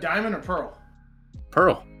you rep Diamond or Pearl?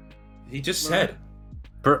 Pearl. He just said.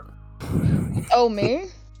 Pearl. Oh, me?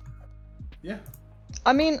 Yeah.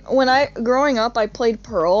 I mean, growing up, I played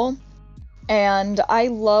Pearl, and I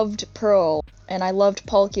loved Pearl, and I loved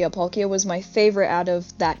Palkia. Palkia was my favorite out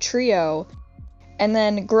of that trio. And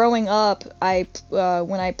then growing up,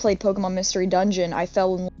 when I played Pokemon Mystery Dungeon, I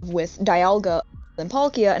fell in love with Dialga and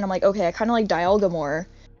Palkia, and I'm like, okay, I kind of like Dialga more.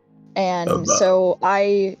 And so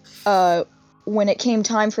when it came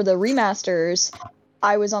time for the remasters,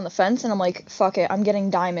 I was on the fence, and I'm like, fuck it, I'm getting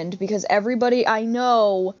Diamond, because everybody I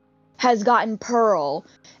know has gotten Pearl.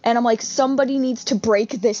 And I'm like, somebody needs to break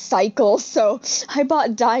this cycle, so I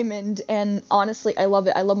bought Diamond, and honestly, I love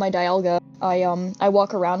it. I love my Dialga. I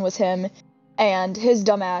walk around with him, and his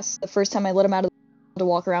dumbass, the first time I let him out of the to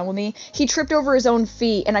walk around with me, he tripped over his own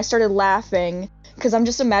feet, and I started laughing, because I'm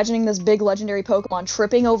just imagining this big legendary Pokemon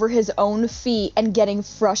tripping over his own feet and getting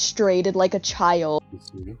frustrated like a child.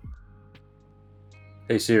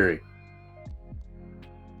 Hey Siri.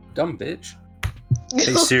 Dumb bitch.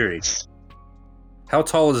 Hey Siri. How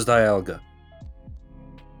tall is Dialga?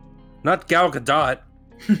 Not Gal Gadot.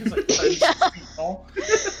 He's like 36 feet tall.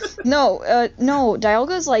 No,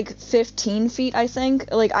 Dialga's like 15 feet, I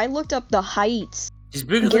think. Like, I looked up the heights. He's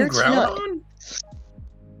bigger than Giratina- Groudon?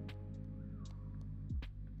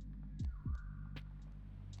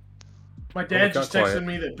 My dad got just texted quiet.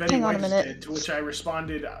 me that Betty Hang on White a is minute. dead, to which I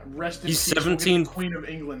responded, rest in He's peace, we'll get the 17 Queen of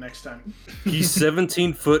England next time. He's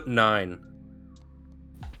 17'9".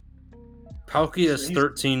 Palkia is He's-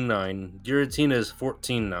 13'9". Giratina is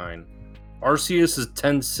 14'9". Arceus is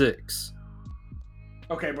 10'6".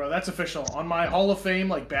 Okay, bro, that's official. On my Hall of Fame,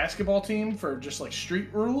 like, basketball team for just, like, street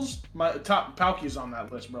rules, my top Palkia's on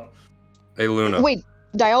that list, bro. Hey Luna. Wait,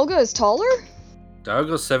 Dialga is taller?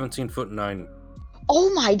 Dialga's 17'9".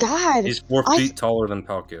 Oh my god! He's 4 I- feet taller than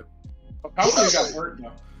Palkia. But Palkia got hurt,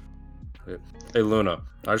 though. Hey Luna,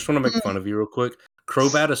 I just want to make fun of you real quick.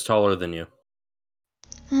 Crobat is taller than you.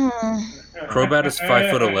 Crobat is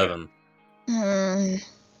 5'11". Man,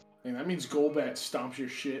 that means Golbat stomps your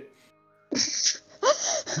shit.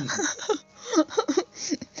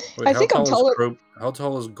 Wait, I think I'm taller. How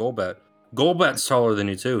tall is Golbat? Golbat's taller than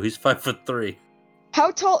you too. He's 5'3". How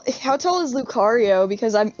tall is Lucario?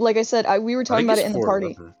 Because I'm, like I said, we were talking about it in the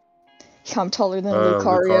party. Yeah, I'm taller than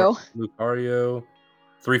Lucario. Lucario,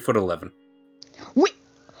 3'11". Wait,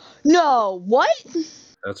 no, what?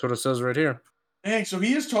 That's what it says right here. Dang, so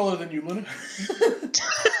he is taller than you, Luna.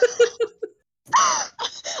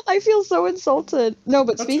 I feel so insulted. No,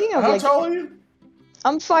 but speaking of, How like, tall are you?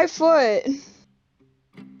 I'm 5 foot.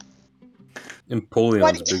 Empoleon's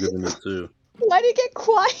What? bigger than you too. Why'd it get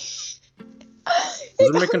quiet?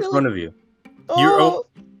 They're making fun of you. You're Oh,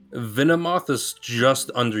 Venomoth is just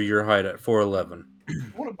under your height at 4'11".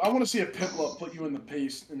 I want to see a Piplup put you in the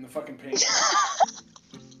fucking paint.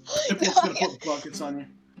 Piplup's gonna put buckets on you.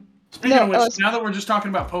 Speaking of which, now that we're just talking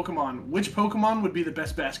about Pokemon, which Pokemon would be the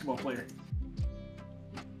best basketball player?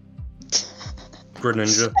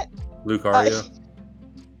 Greninja, Lucario.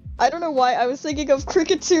 I don't know why I was thinking of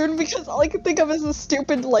Cricketune because all I could think of is the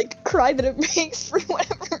stupid, like, cry that it makes for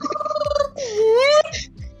whatever.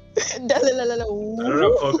 I don't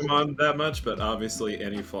know Pokemon that much, but obviously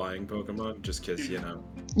any flying Pokemon, just because, you know.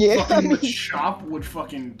 Yeah, I Fucking mean, the shop would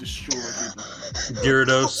fucking destroy people.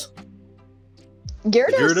 Gyarados. Gyarados,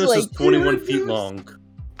 Gyarados is like, 21 feet long.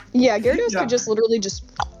 yeah, Gyarados Yeah. could just literally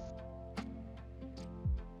just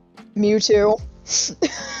Mewtwo.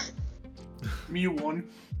 Mew won.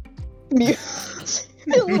 Mew.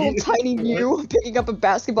 A little tiny Mew picking up a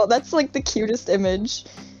basketball. That's like the cutest image.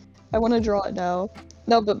 I want to draw it now.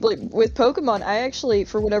 No, but like with Pokemon, I actually,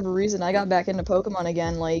 for whatever reason, I got back into Pokemon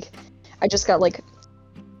again. Like, I just got like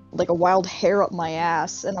a wild hair up my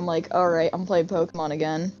ass, and I'm like, all right, I'm playing Pokemon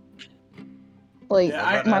again. Like,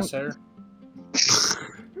 Yeah, my,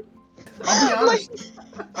 I'll be honest.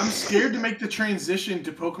 I'm scared to make the transition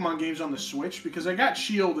to Pokemon games on the Switch because I got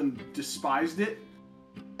Shield and despised it.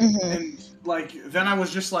 Mhm. And like then I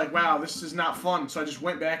was just like, wow, this is not fun. So I just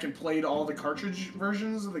went back and played all the cartridge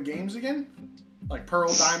versions of the games again, like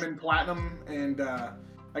Pearl, Diamond, Platinum, and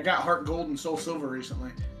I got Heart Gold and Soul Silver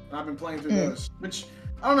recently, and I've been playing through those. Which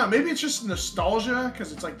I don't know, maybe it's just nostalgia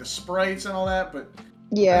because it's like the sprites and all that, but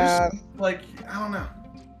yeah. like I don't know.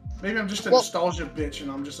 Maybe I'm just a Well- nostalgia bitch,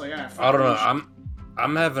 and I'm just like, fuck I don't know. this shit.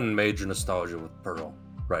 I'm having major nostalgia with Pearl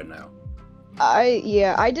right now.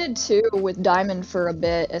 I did too with Diamond for a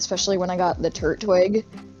bit, especially when I got the Turtwig,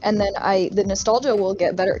 and then the nostalgia will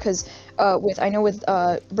get better because with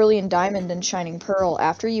Brilliant Diamond and Shining Pearl,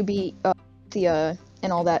 after you beat Thea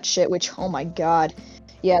and all that shit, which oh my god,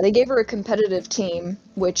 yeah, they gave her a competitive team,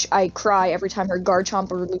 which I cry every time her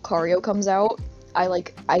Garchomp or Lucario comes out.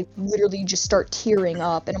 I literally just start tearing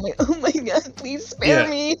up, and I'm like, oh my god, please spare Yeah.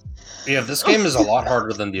 me. Yeah, this game is a lot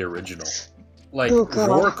harder than the original. Like, Oh,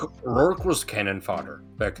 God. Rourke was cannon fodder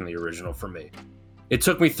back in the original for me. It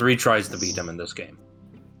took me 3 tries to beat him in this game.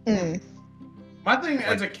 Mm. My thing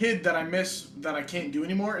as a kid that I miss that I can't do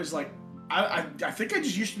anymore is like I think I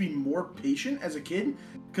just used to be more patient as a kid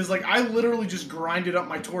because like I literally just grinded up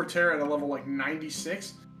my Torterra at a level like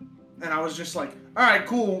 96, and I was just like, all right,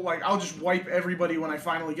 cool, like I'll just wipe everybody when I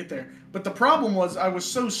finally get there. But the problem was I was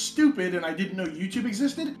so stupid and I didn't know YouTube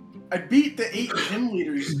existed. I beat the 8 gym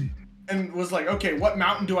leaders and was like, okay, what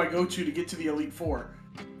mountain do I go to get to the Elite Four?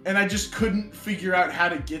 And I just couldn't figure out how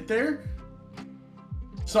to get there.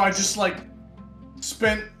 So I just like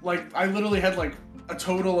spent like I literally had like a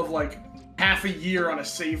total of like half a year on a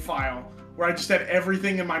save file where I just had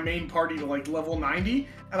everything in my main party to like level 90,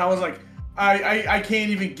 and I was like, I can't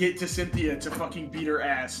even get to Cynthia to fucking beat her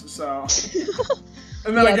ass. So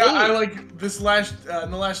And then Yeah, I like this last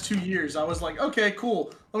in the last 2 years, I was like, okay,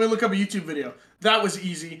 cool. Let me look up a YouTube video. That was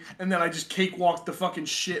easy, and then I just cakewalked the fucking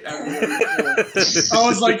shit out of it. I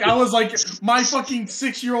was like, my fucking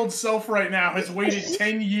 6-year-old self right now has waited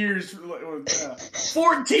 10 years,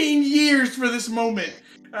 14 years for this moment.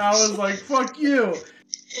 And I was like, fuck you.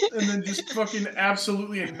 And then just fucking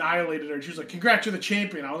absolutely annihilated her. She was like, congrats, you're the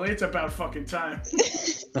champion. I was like, it's about fucking time.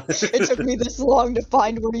 It took me this long to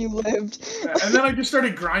find where you lived. And then I just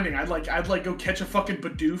started grinding. I'd go catch a fucking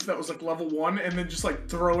Bidoof that was like level 1 and then just like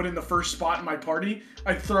throw it in the first spot in my party.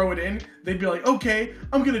 I'd throw it in. They'd be like, okay,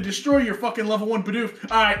 I'm gonna destroy your fucking level 1 Bidoof.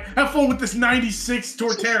 Alright, have fun with this 96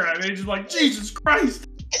 Torterra. And they just like, Jesus Christ.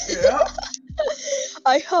 Yeah.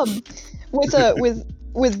 I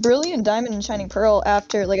with Brilliant Diamond and Shining Pearl,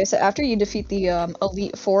 after, like I said, after you defeat the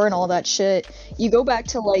Elite Four and all that shit, you go back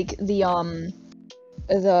to like the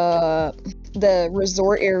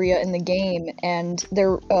resort area in the game, and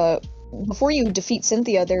there before you defeat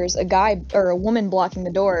Cynthia, there's a guy or a woman blocking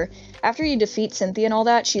the door. After you defeat Cynthia and all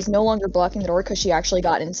that, she's no longer blocking the door because she actually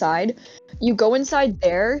got inside. You go inside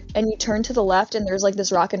there and you turn to the left, and there's like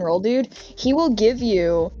this rock and roll dude. He will give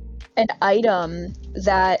you an item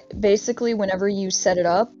that basically whenever you set it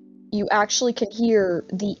up, you actually can hear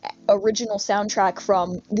the original soundtrack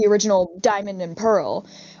from the original Diamond and Pearl.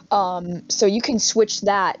 So you can switch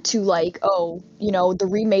that to like, oh, you know, the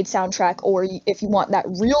remade soundtrack, or if you want that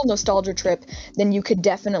real nostalgia trip, then you could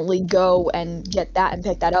definitely go and get that and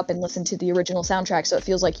pick that up and listen to the original soundtrack, so it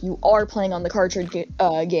feels like you are playing on the cartridge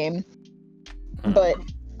game. But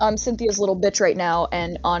I'm Cynthia's little bitch right now,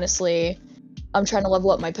 and honestly, I'm trying to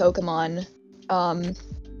level up my Pokemon.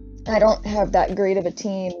 I don't have that great of a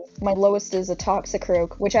team. My lowest is a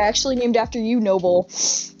Toxicroak, which I actually named after you, Noble.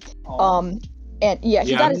 And yeah,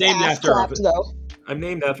 he got his ass clapped though. I'm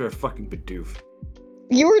named after a fucking Bidoof.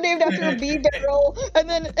 You were named after a bee barrel, and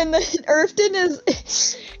then Irfton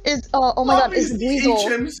is oh my god, is Weasel.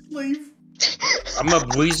 Slave. I'm a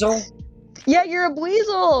Weasel? Yeah, you're a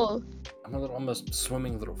Weasel. I'm a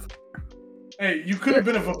swimming little. Hey, you could have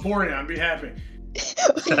been a Vaporeon. Be happy.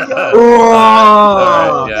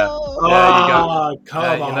 Alright, yeah. No. Yeah, you got. Come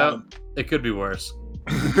Yeah, on. you know, it could be worse.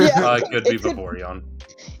 Yeah, It could be Vaporeon.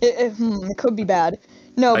 It could be bad.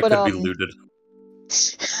 No, I but could be looted.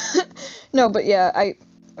 no, but yeah, I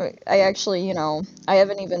actually, you know, I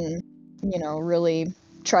haven't even, you know, really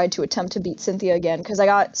tried to attempt to beat Cynthia again because I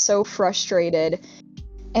got so frustrated,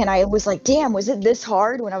 and I was like, damn, was it this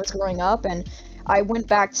hard when I was growing up? And I went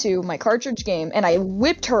back to my cartridge game and I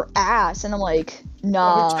whipped her ass, and I'm like,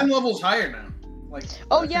 nah. We're 10 levels higher now. Like.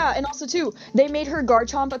 Oh yeah, and also too, they made her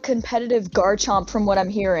Garchomp a competitive Garchomp from what I'm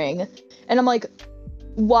hearing, and I'm like,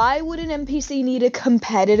 why would an NPC need a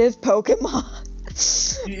competitive Pokemon?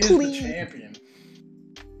 He is the champion.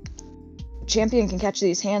 Champion can catch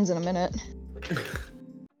these hands in a minute.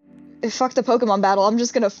 Fuck the Pokemon battle, I'm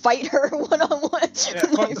just gonna fight her one-on-one. Yeah,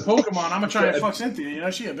 fuck the Pokemon. I'm gonna try and fuck Cynthia. You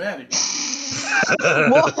know, she a baddie.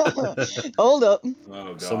 Whoa. Hold up. Oh,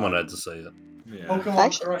 God. Someone had to say it. Yeah. Pokemon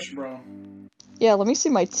Actually- Crush, bro. Yeah, let me see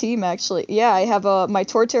my team actually. Yeah, I have my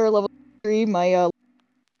Torterra level 3, my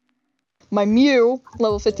Mew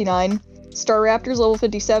level 59, Staraptor's level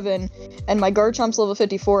 57, and my Garchomp's level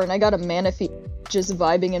 54, and I got a Manaphy just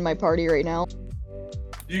vibing in my party right now.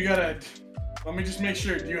 You gotta. Let me just make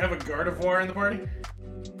sure. Do you have a Gardevoir in the party?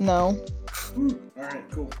 No. Alright,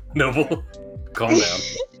 cool. Noble, calm down.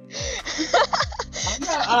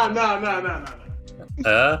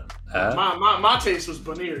 No. My taste was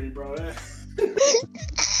Baneri, bro.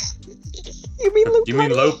 You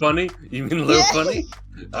mean Low Bunny? You mean Low Yeah. Bunny?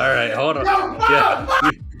 Alright, hold on. No.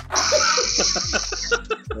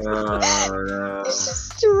 Oh, He's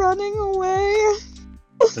just running away.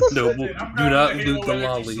 Noble, I'm do grabbing not the loot Halo the Energy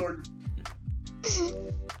lolly. Sword.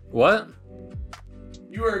 What?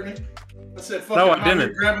 You heard me. I said, fuck No, it, I I'm out here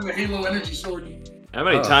didn't. grabbing the Halo Energy Sword. How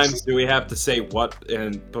many Oh. times do we have to say what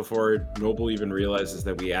and before Noble even realizes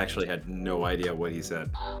that we actually had no idea what he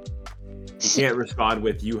said? You can't respond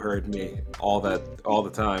with "you heard me" all the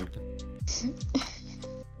time.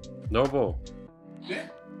 Noble, Yeah.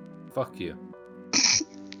 fuck you.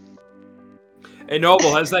 Hey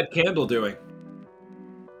Noble, how's that candle doing?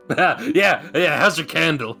 yeah, how's your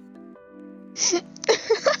candle?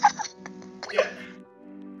 Yeah.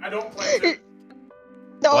 I don't plan to.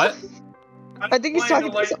 No. What? I think he's talking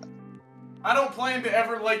about I don't plan to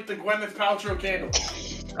ever light the Gwyneth Paltrow candle.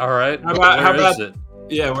 Alright, How about- where how is about- it?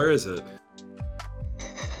 Yeah, where is it?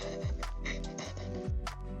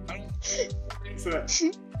 So,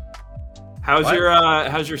 How's What?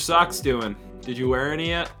 how's your socks doing? Did you wear any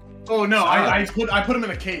yet? oh no, I put him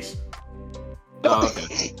in a case. Oh,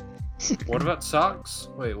 okay. What about socks?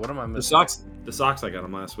 Wait, what am I missing? The socks I got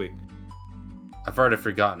them last week. I've already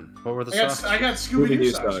forgotten. What were the socks? I got Scooby-Doo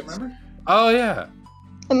Scooby-Doo socks, socks. remember? Oh yeah.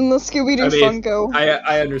 And the Scooby-Doo I mean, Funko.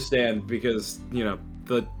 I understand because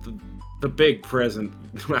the big present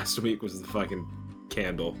last week was the fucking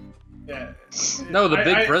candle. Yeah. No, the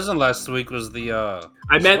big present last week was the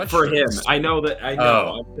I meant for him. sweatshirts. I know.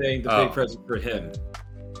 Oh. I'm saying the Oh. big present for him.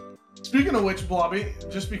 Speaking of which, Blobby,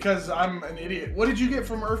 just because I'm an idiot, what did you get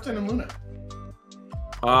from Irfton and Luna?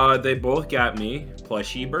 They both got me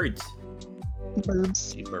plushy birds.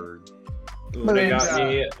 Birds. bird. Luna Birds. got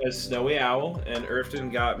me a snowy owl, and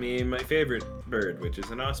Irfton got me my favorite bird, which is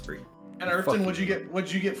an osprey. And Irfton,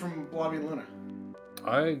 what'd you get from Blobby and Luna?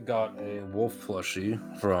 I got a wolf plushie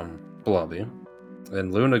from Blobby,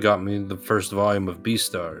 and Luna got me the first volume of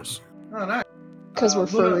Beastars. Oh, nice. Because we're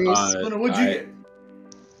Luna, furries. Luna, what'd you get?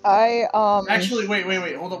 I Actually,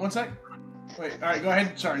 wait, hold up one sec. Wait, all right, go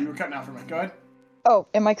ahead. Sorry, you were cutting out for me. Go ahead. Oh,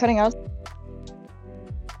 am I cutting out?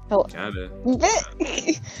 Hello. Kinda.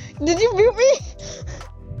 Did you mute me?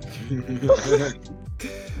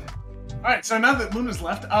 All right, so now that Luna's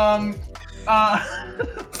left, Oh.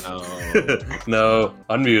 No,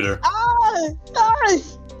 unmute her.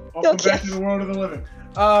 welcome Okay. back to the world of the living.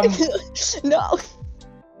 No.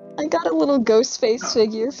 I got a little ghost face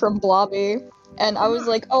figure from Blobby, and I was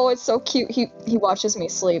like, oh, it's so cute. He watches me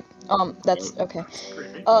sleep. That's okay.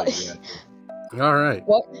 Yeah. All right.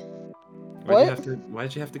 What?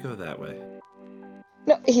 Why'd you have to go that way?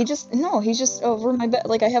 No, he's just over my bed.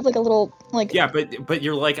 Like I have like a little like. Yeah, but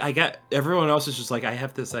you're like, everyone else is just like, I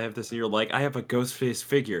have this, and you're like, I have a ghost face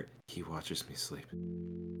figure. He watches me sleep.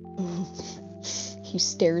 He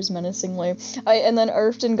stares menacingly. And then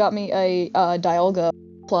Irfton got me a Dialga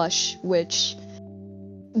plush, which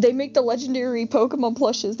they make the legendary Pokemon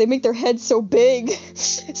plushes. They make their heads so big,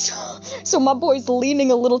 so my boy's leaning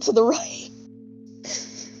a little to the right.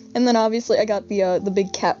 And then obviously I got the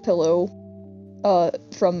big cat pillow,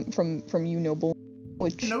 from you, Noble,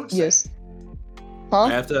 which Note say? yes, I huh?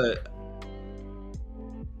 have to.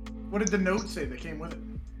 what did the note say that came with it?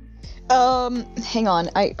 Hang on,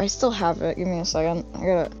 I still have it. Give me a second. I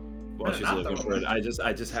gotta. While she's looking for it, I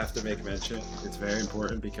just have to make mention. It's very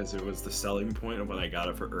important because it was the selling point of when I got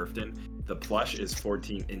it for Irfton. The plush is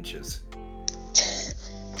 14 inches.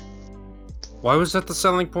 Why was that the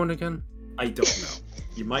selling point again? I don't know.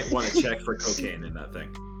 You might want to check for cocaine in that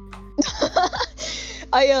thing.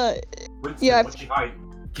 Yeah.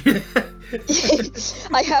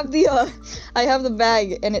 I have the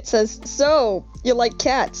bag, and it says, "So you like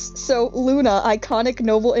cats? So Luna, iconic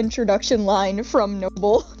Noble introduction line from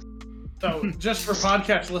Noble." So, just for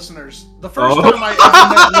podcast listeners, the first time I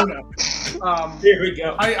ever met Luna, Here we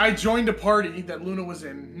go. I joined a party that Luna was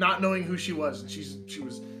in, not knowing who she was, and she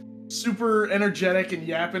was super energetic and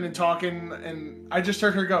yapping and talking, and I just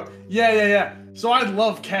heard her go, yeah. So I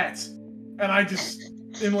love cats, and I just,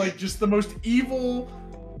 in like just the most evil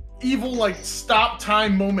like stop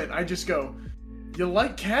time moment, I just go, "You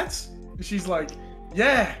like cats?" And she's like,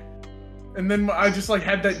 "Yeah." And then I just like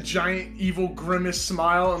had that giant evil grimace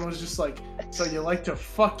smile and was just like, "So you like to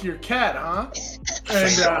fuck your cat, huh?"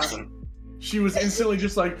 And she was instantly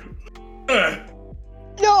just like, "Ugh."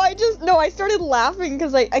 I started laughing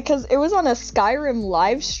because it was on a Skyrim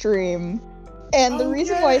live stream. And the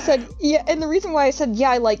reason why I said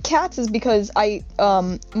I like cats is because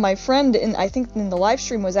my friend I think in the live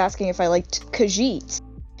stream was asking if I liked Khajiits.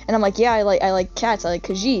 And I'm like, yeah, I like cats, I like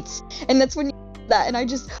Khajiits. And that's when you said that, and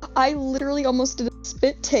I literally almost did a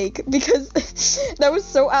spit take because that was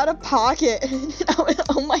so out of pocket.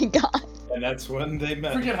 Oh my god. And that's when they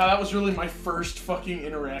met. Forget how that was really my first fucking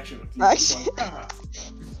interaction with you. Actually- Like, ah.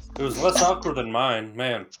 It was less awkward than mine.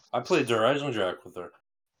 Man, I played Horizon Jack with her.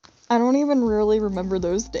 I don't even really remember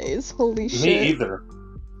those days. Holy shit. Me either.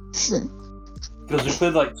 Because we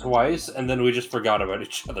played like twice, and then we just forgot about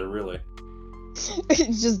each other, really.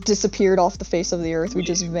 It just disappeared off the face of the earth. We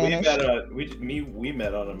just vanished. We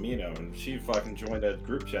met on Amino, and she fucking joined that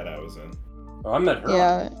group chat I was in. Oh, I met her.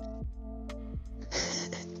 Yeah.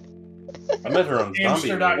 I met her on Zombie.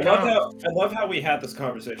 Hamster.com. I love how we had this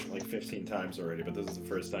conversation like 15 times already, but this is the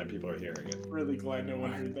first time people are hearing it. Really glad no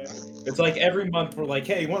one heard that. It's like every month we're like,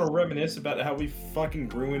 hey, you want to reminisce about how we fucking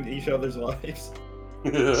ruined each other's lives?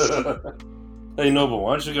 Hey, Noble,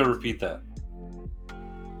 why don't you go repeat that?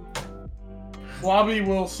 Blobby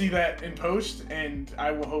will see that in post, and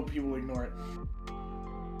I will hope he will ignore it.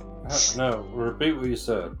 No, repeat what you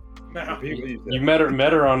said. No. You met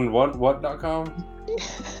her on what.com?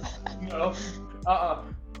 No. No,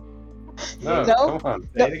 No. come on.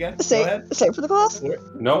 Say it again. Go Say ahead. it for the class.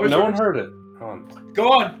 No one heard it. Come on. Go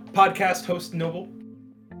on, podcast host Noble.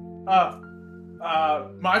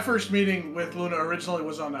 My first meeting with Luna originally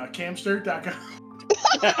was on Camster.com.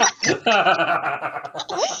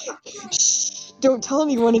 Shh, don't tell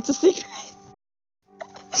anyone, it's a secret.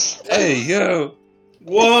 Hey, yo.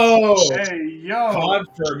 Whoa! Hey, yo,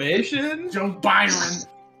 Confirmation? Joe Byron.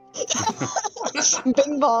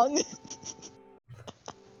 Bing bong.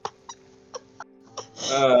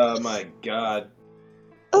 Oh my god.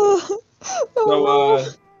 Oh,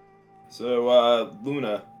 So,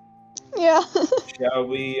 Luna, yeah. shall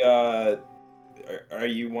we, are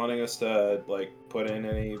you wanting us to, like, put in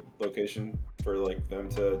any location for, like, them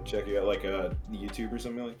to check you out, like, YouTube or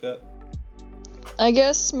something like that? I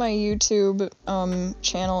guess my YouTube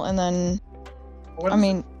channel, and then What I is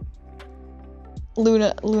mean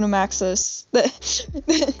Luna Maxis.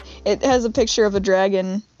 It has a picture of a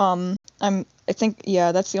dragon. I think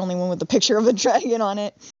that's the only one with the picture of a dragon on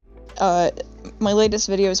it. My latest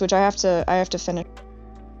videos, which I have to finish,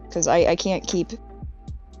 because I can't keep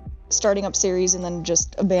starting up series and then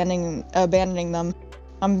just abandoning them.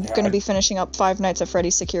 I'm gonna be finishing up Five Nights at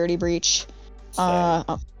Freddy's Security Breach.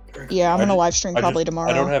 Yeah, I'm gonna live stream probably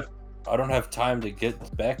tomorrow. I don't have time to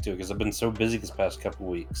get back to it because I've been so busy this past couple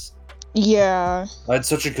weeks. Yeah. I had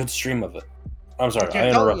such a good stream of it. I'm sorry, Okay. I Oh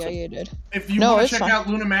interrupted. yeah, you did. If you No, want it's to check fine. out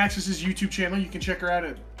Luna Maxis' YouTube channel, you can check her out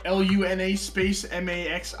at LUNA space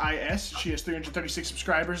MAXIS. She has 336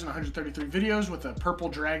 subscribers and 133 videos with a purple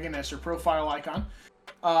dragon as her profile icon.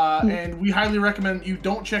 And we highly recommend you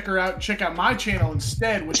don't check her out. Check out my channel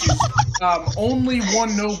instead, which is Only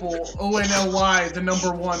One Noble, ONLY, the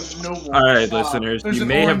number one Noble. All right, listeners, there's you an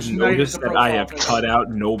may have orange knight at noticed the that I profile have picture. cut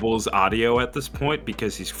out Noble's audio at this point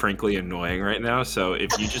because he's frankly annoying right now. So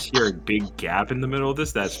if you just hear a big gap in the middle of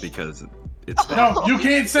this, that's because it's that. No, you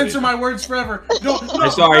can't censor my words forever. No,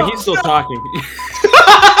 I'm sorry, he's still talking.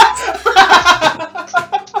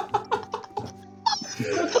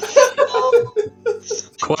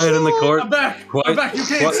 Quiet in the court. I'm back. Quiet- I'm back. You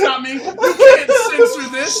can't quiet- stop me. You can't censor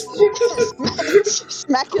this.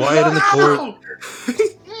 Smack his Quiet in the nuts. court. Ow!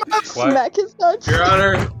 Quiet. Smack his nuts. Your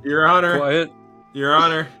Honor, Your Honor, Quiet. Your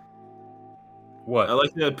Honor. What? I'd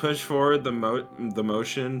like to push forward the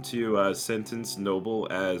motion to sentence Noble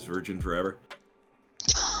as virgin forever.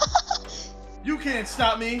 You can't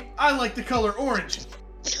stop me. I like the color orange.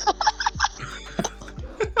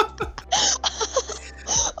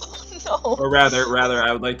 No. Or rather,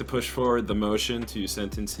 I would like to push forward the motion to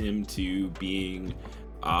sentence him to being,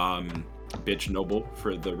 bitch Noble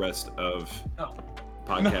for the rest of Oh.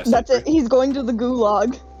 podcast. That's it. He's going to the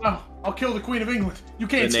gulag. No, I'll kill the Queen of England. You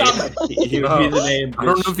The can't name, stop me. he would be the name. I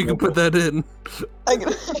don't Bitch know if you can Noble. put that in.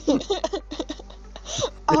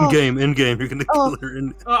 Oh, In game. You're gonna Oh. kill her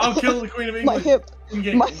in I'll kill the Queen of my England. hip. In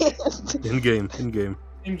game. My hip. game. In game.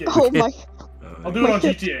 Oh my. I'll do it on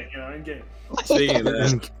GTA. You know, in game. My Speaking of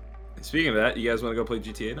hip. that, you guys want to go play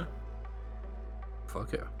GTA now?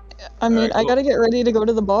 Fuck yeah. I mean, Alright, I cool. gotta get ready to go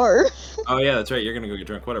to the bar. Oh yeah, that's right. You're gonna go get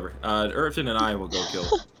drunk. Whatever. Irvin and I will go kill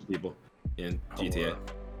people in GTA.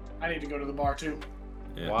 I need to go to the bar too.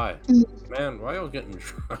 Yeah. Why? Man, why y'all getting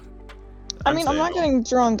drunk? I mean, I'm not getting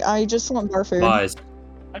drunk. I just want bar food. Lies.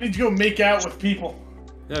 I need to go make out with people.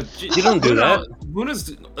 No, You don't do that.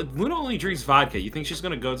 Luna only drinks vodka. You think she's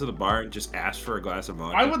gonna go to the bar and just ask for a glass of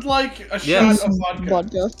vodka? I would like a Yes. shot of vodka.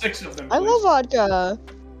 Vodka. 6 of them. I please. love vodka.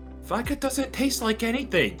 Vodka doesn't taste like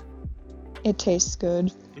anything. It tastes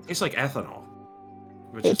good. It tastes like ethanol,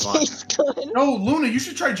 which It is fine. tastes good. No, Luna, you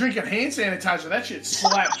should try drinking hand sanitizer. That shit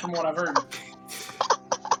slaps from what I've heard.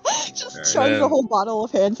 Just Alright, chug the man. whole bottle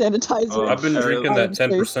of hand sanitizer. Oh, I've been drinking that Oh,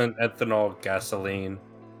 10% ethanol gasoline.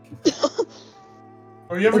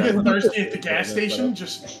 Or you ever Yeah. get thirsty at the gas station?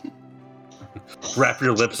 Just Wrap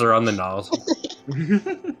your lips around the nozzle.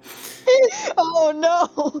 Oh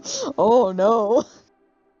no! Oh no!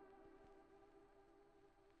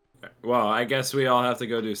 Well, I guess we all have to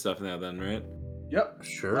go do stuff now then, right? yep.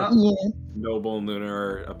 Sure. Yeah. Noble and Luna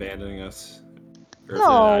are abandoning us. Irfan No.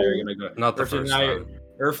 and I are gonna go. Not the Irfan first and I- time.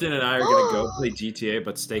 Irfan and I are gonna go play GTA,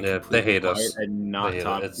 but stay Yeah, completely they hate quiet us. and not They hate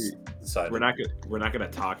talk. it. It's decided. We're not gonna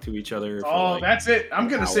talk to each other. For Oh, like, that's it. I'm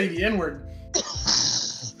gonna hours. say the N word.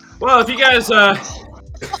 Well, if you guys,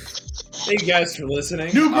 thank you guys for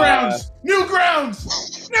listening. New grounds. New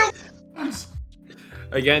grounds. New grounds.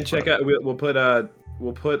 Again, check out. We'll put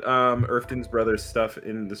Irfton's brother's stuff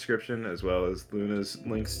in the description as well as Luna's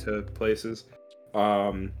links to places.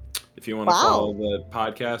 If you want to Wow. follow the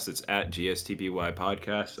podcast, it's at GSTBY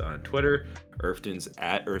Podcast on Twitter. Irfton's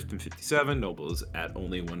at Irfton57. Noble is at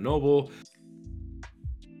Only One Noble.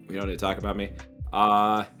 We don't need to talk about me.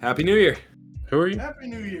 Happy New Year. Who are you? Happy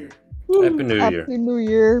New Year. Happy New Year. Happy New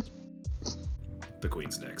Year. The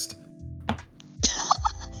Queen's next.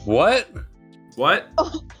 What? What?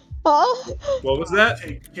 Huh? What was that?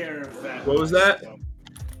 Take care of that. What was that?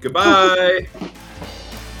 Goodbye.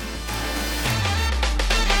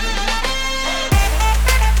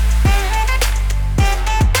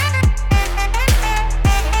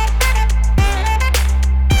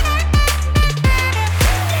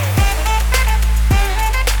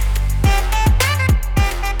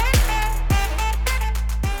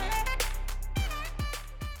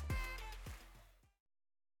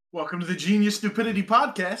 Welcome to the Genius Stupidity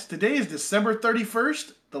Podcast. Today is December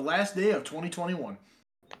 31st, the last day of 2021.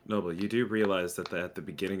 Noble, you do realize that at the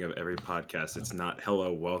beginning of every podcast, it's not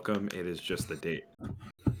hello, welcome, it is just the date.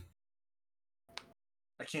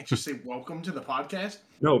 I can't just say welcome to the podcast.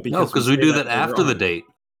 No, No, because because we say do that later after the on. date.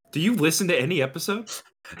 Do you listen to any episodes?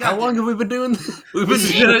 How long have we been doing this? We've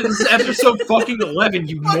This been is episode fucking 11,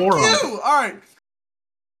 you Fuck moron. you! Alright.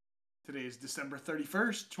 Today is December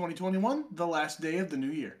 31st, 2021, the last day of the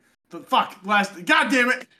new year. God damn it!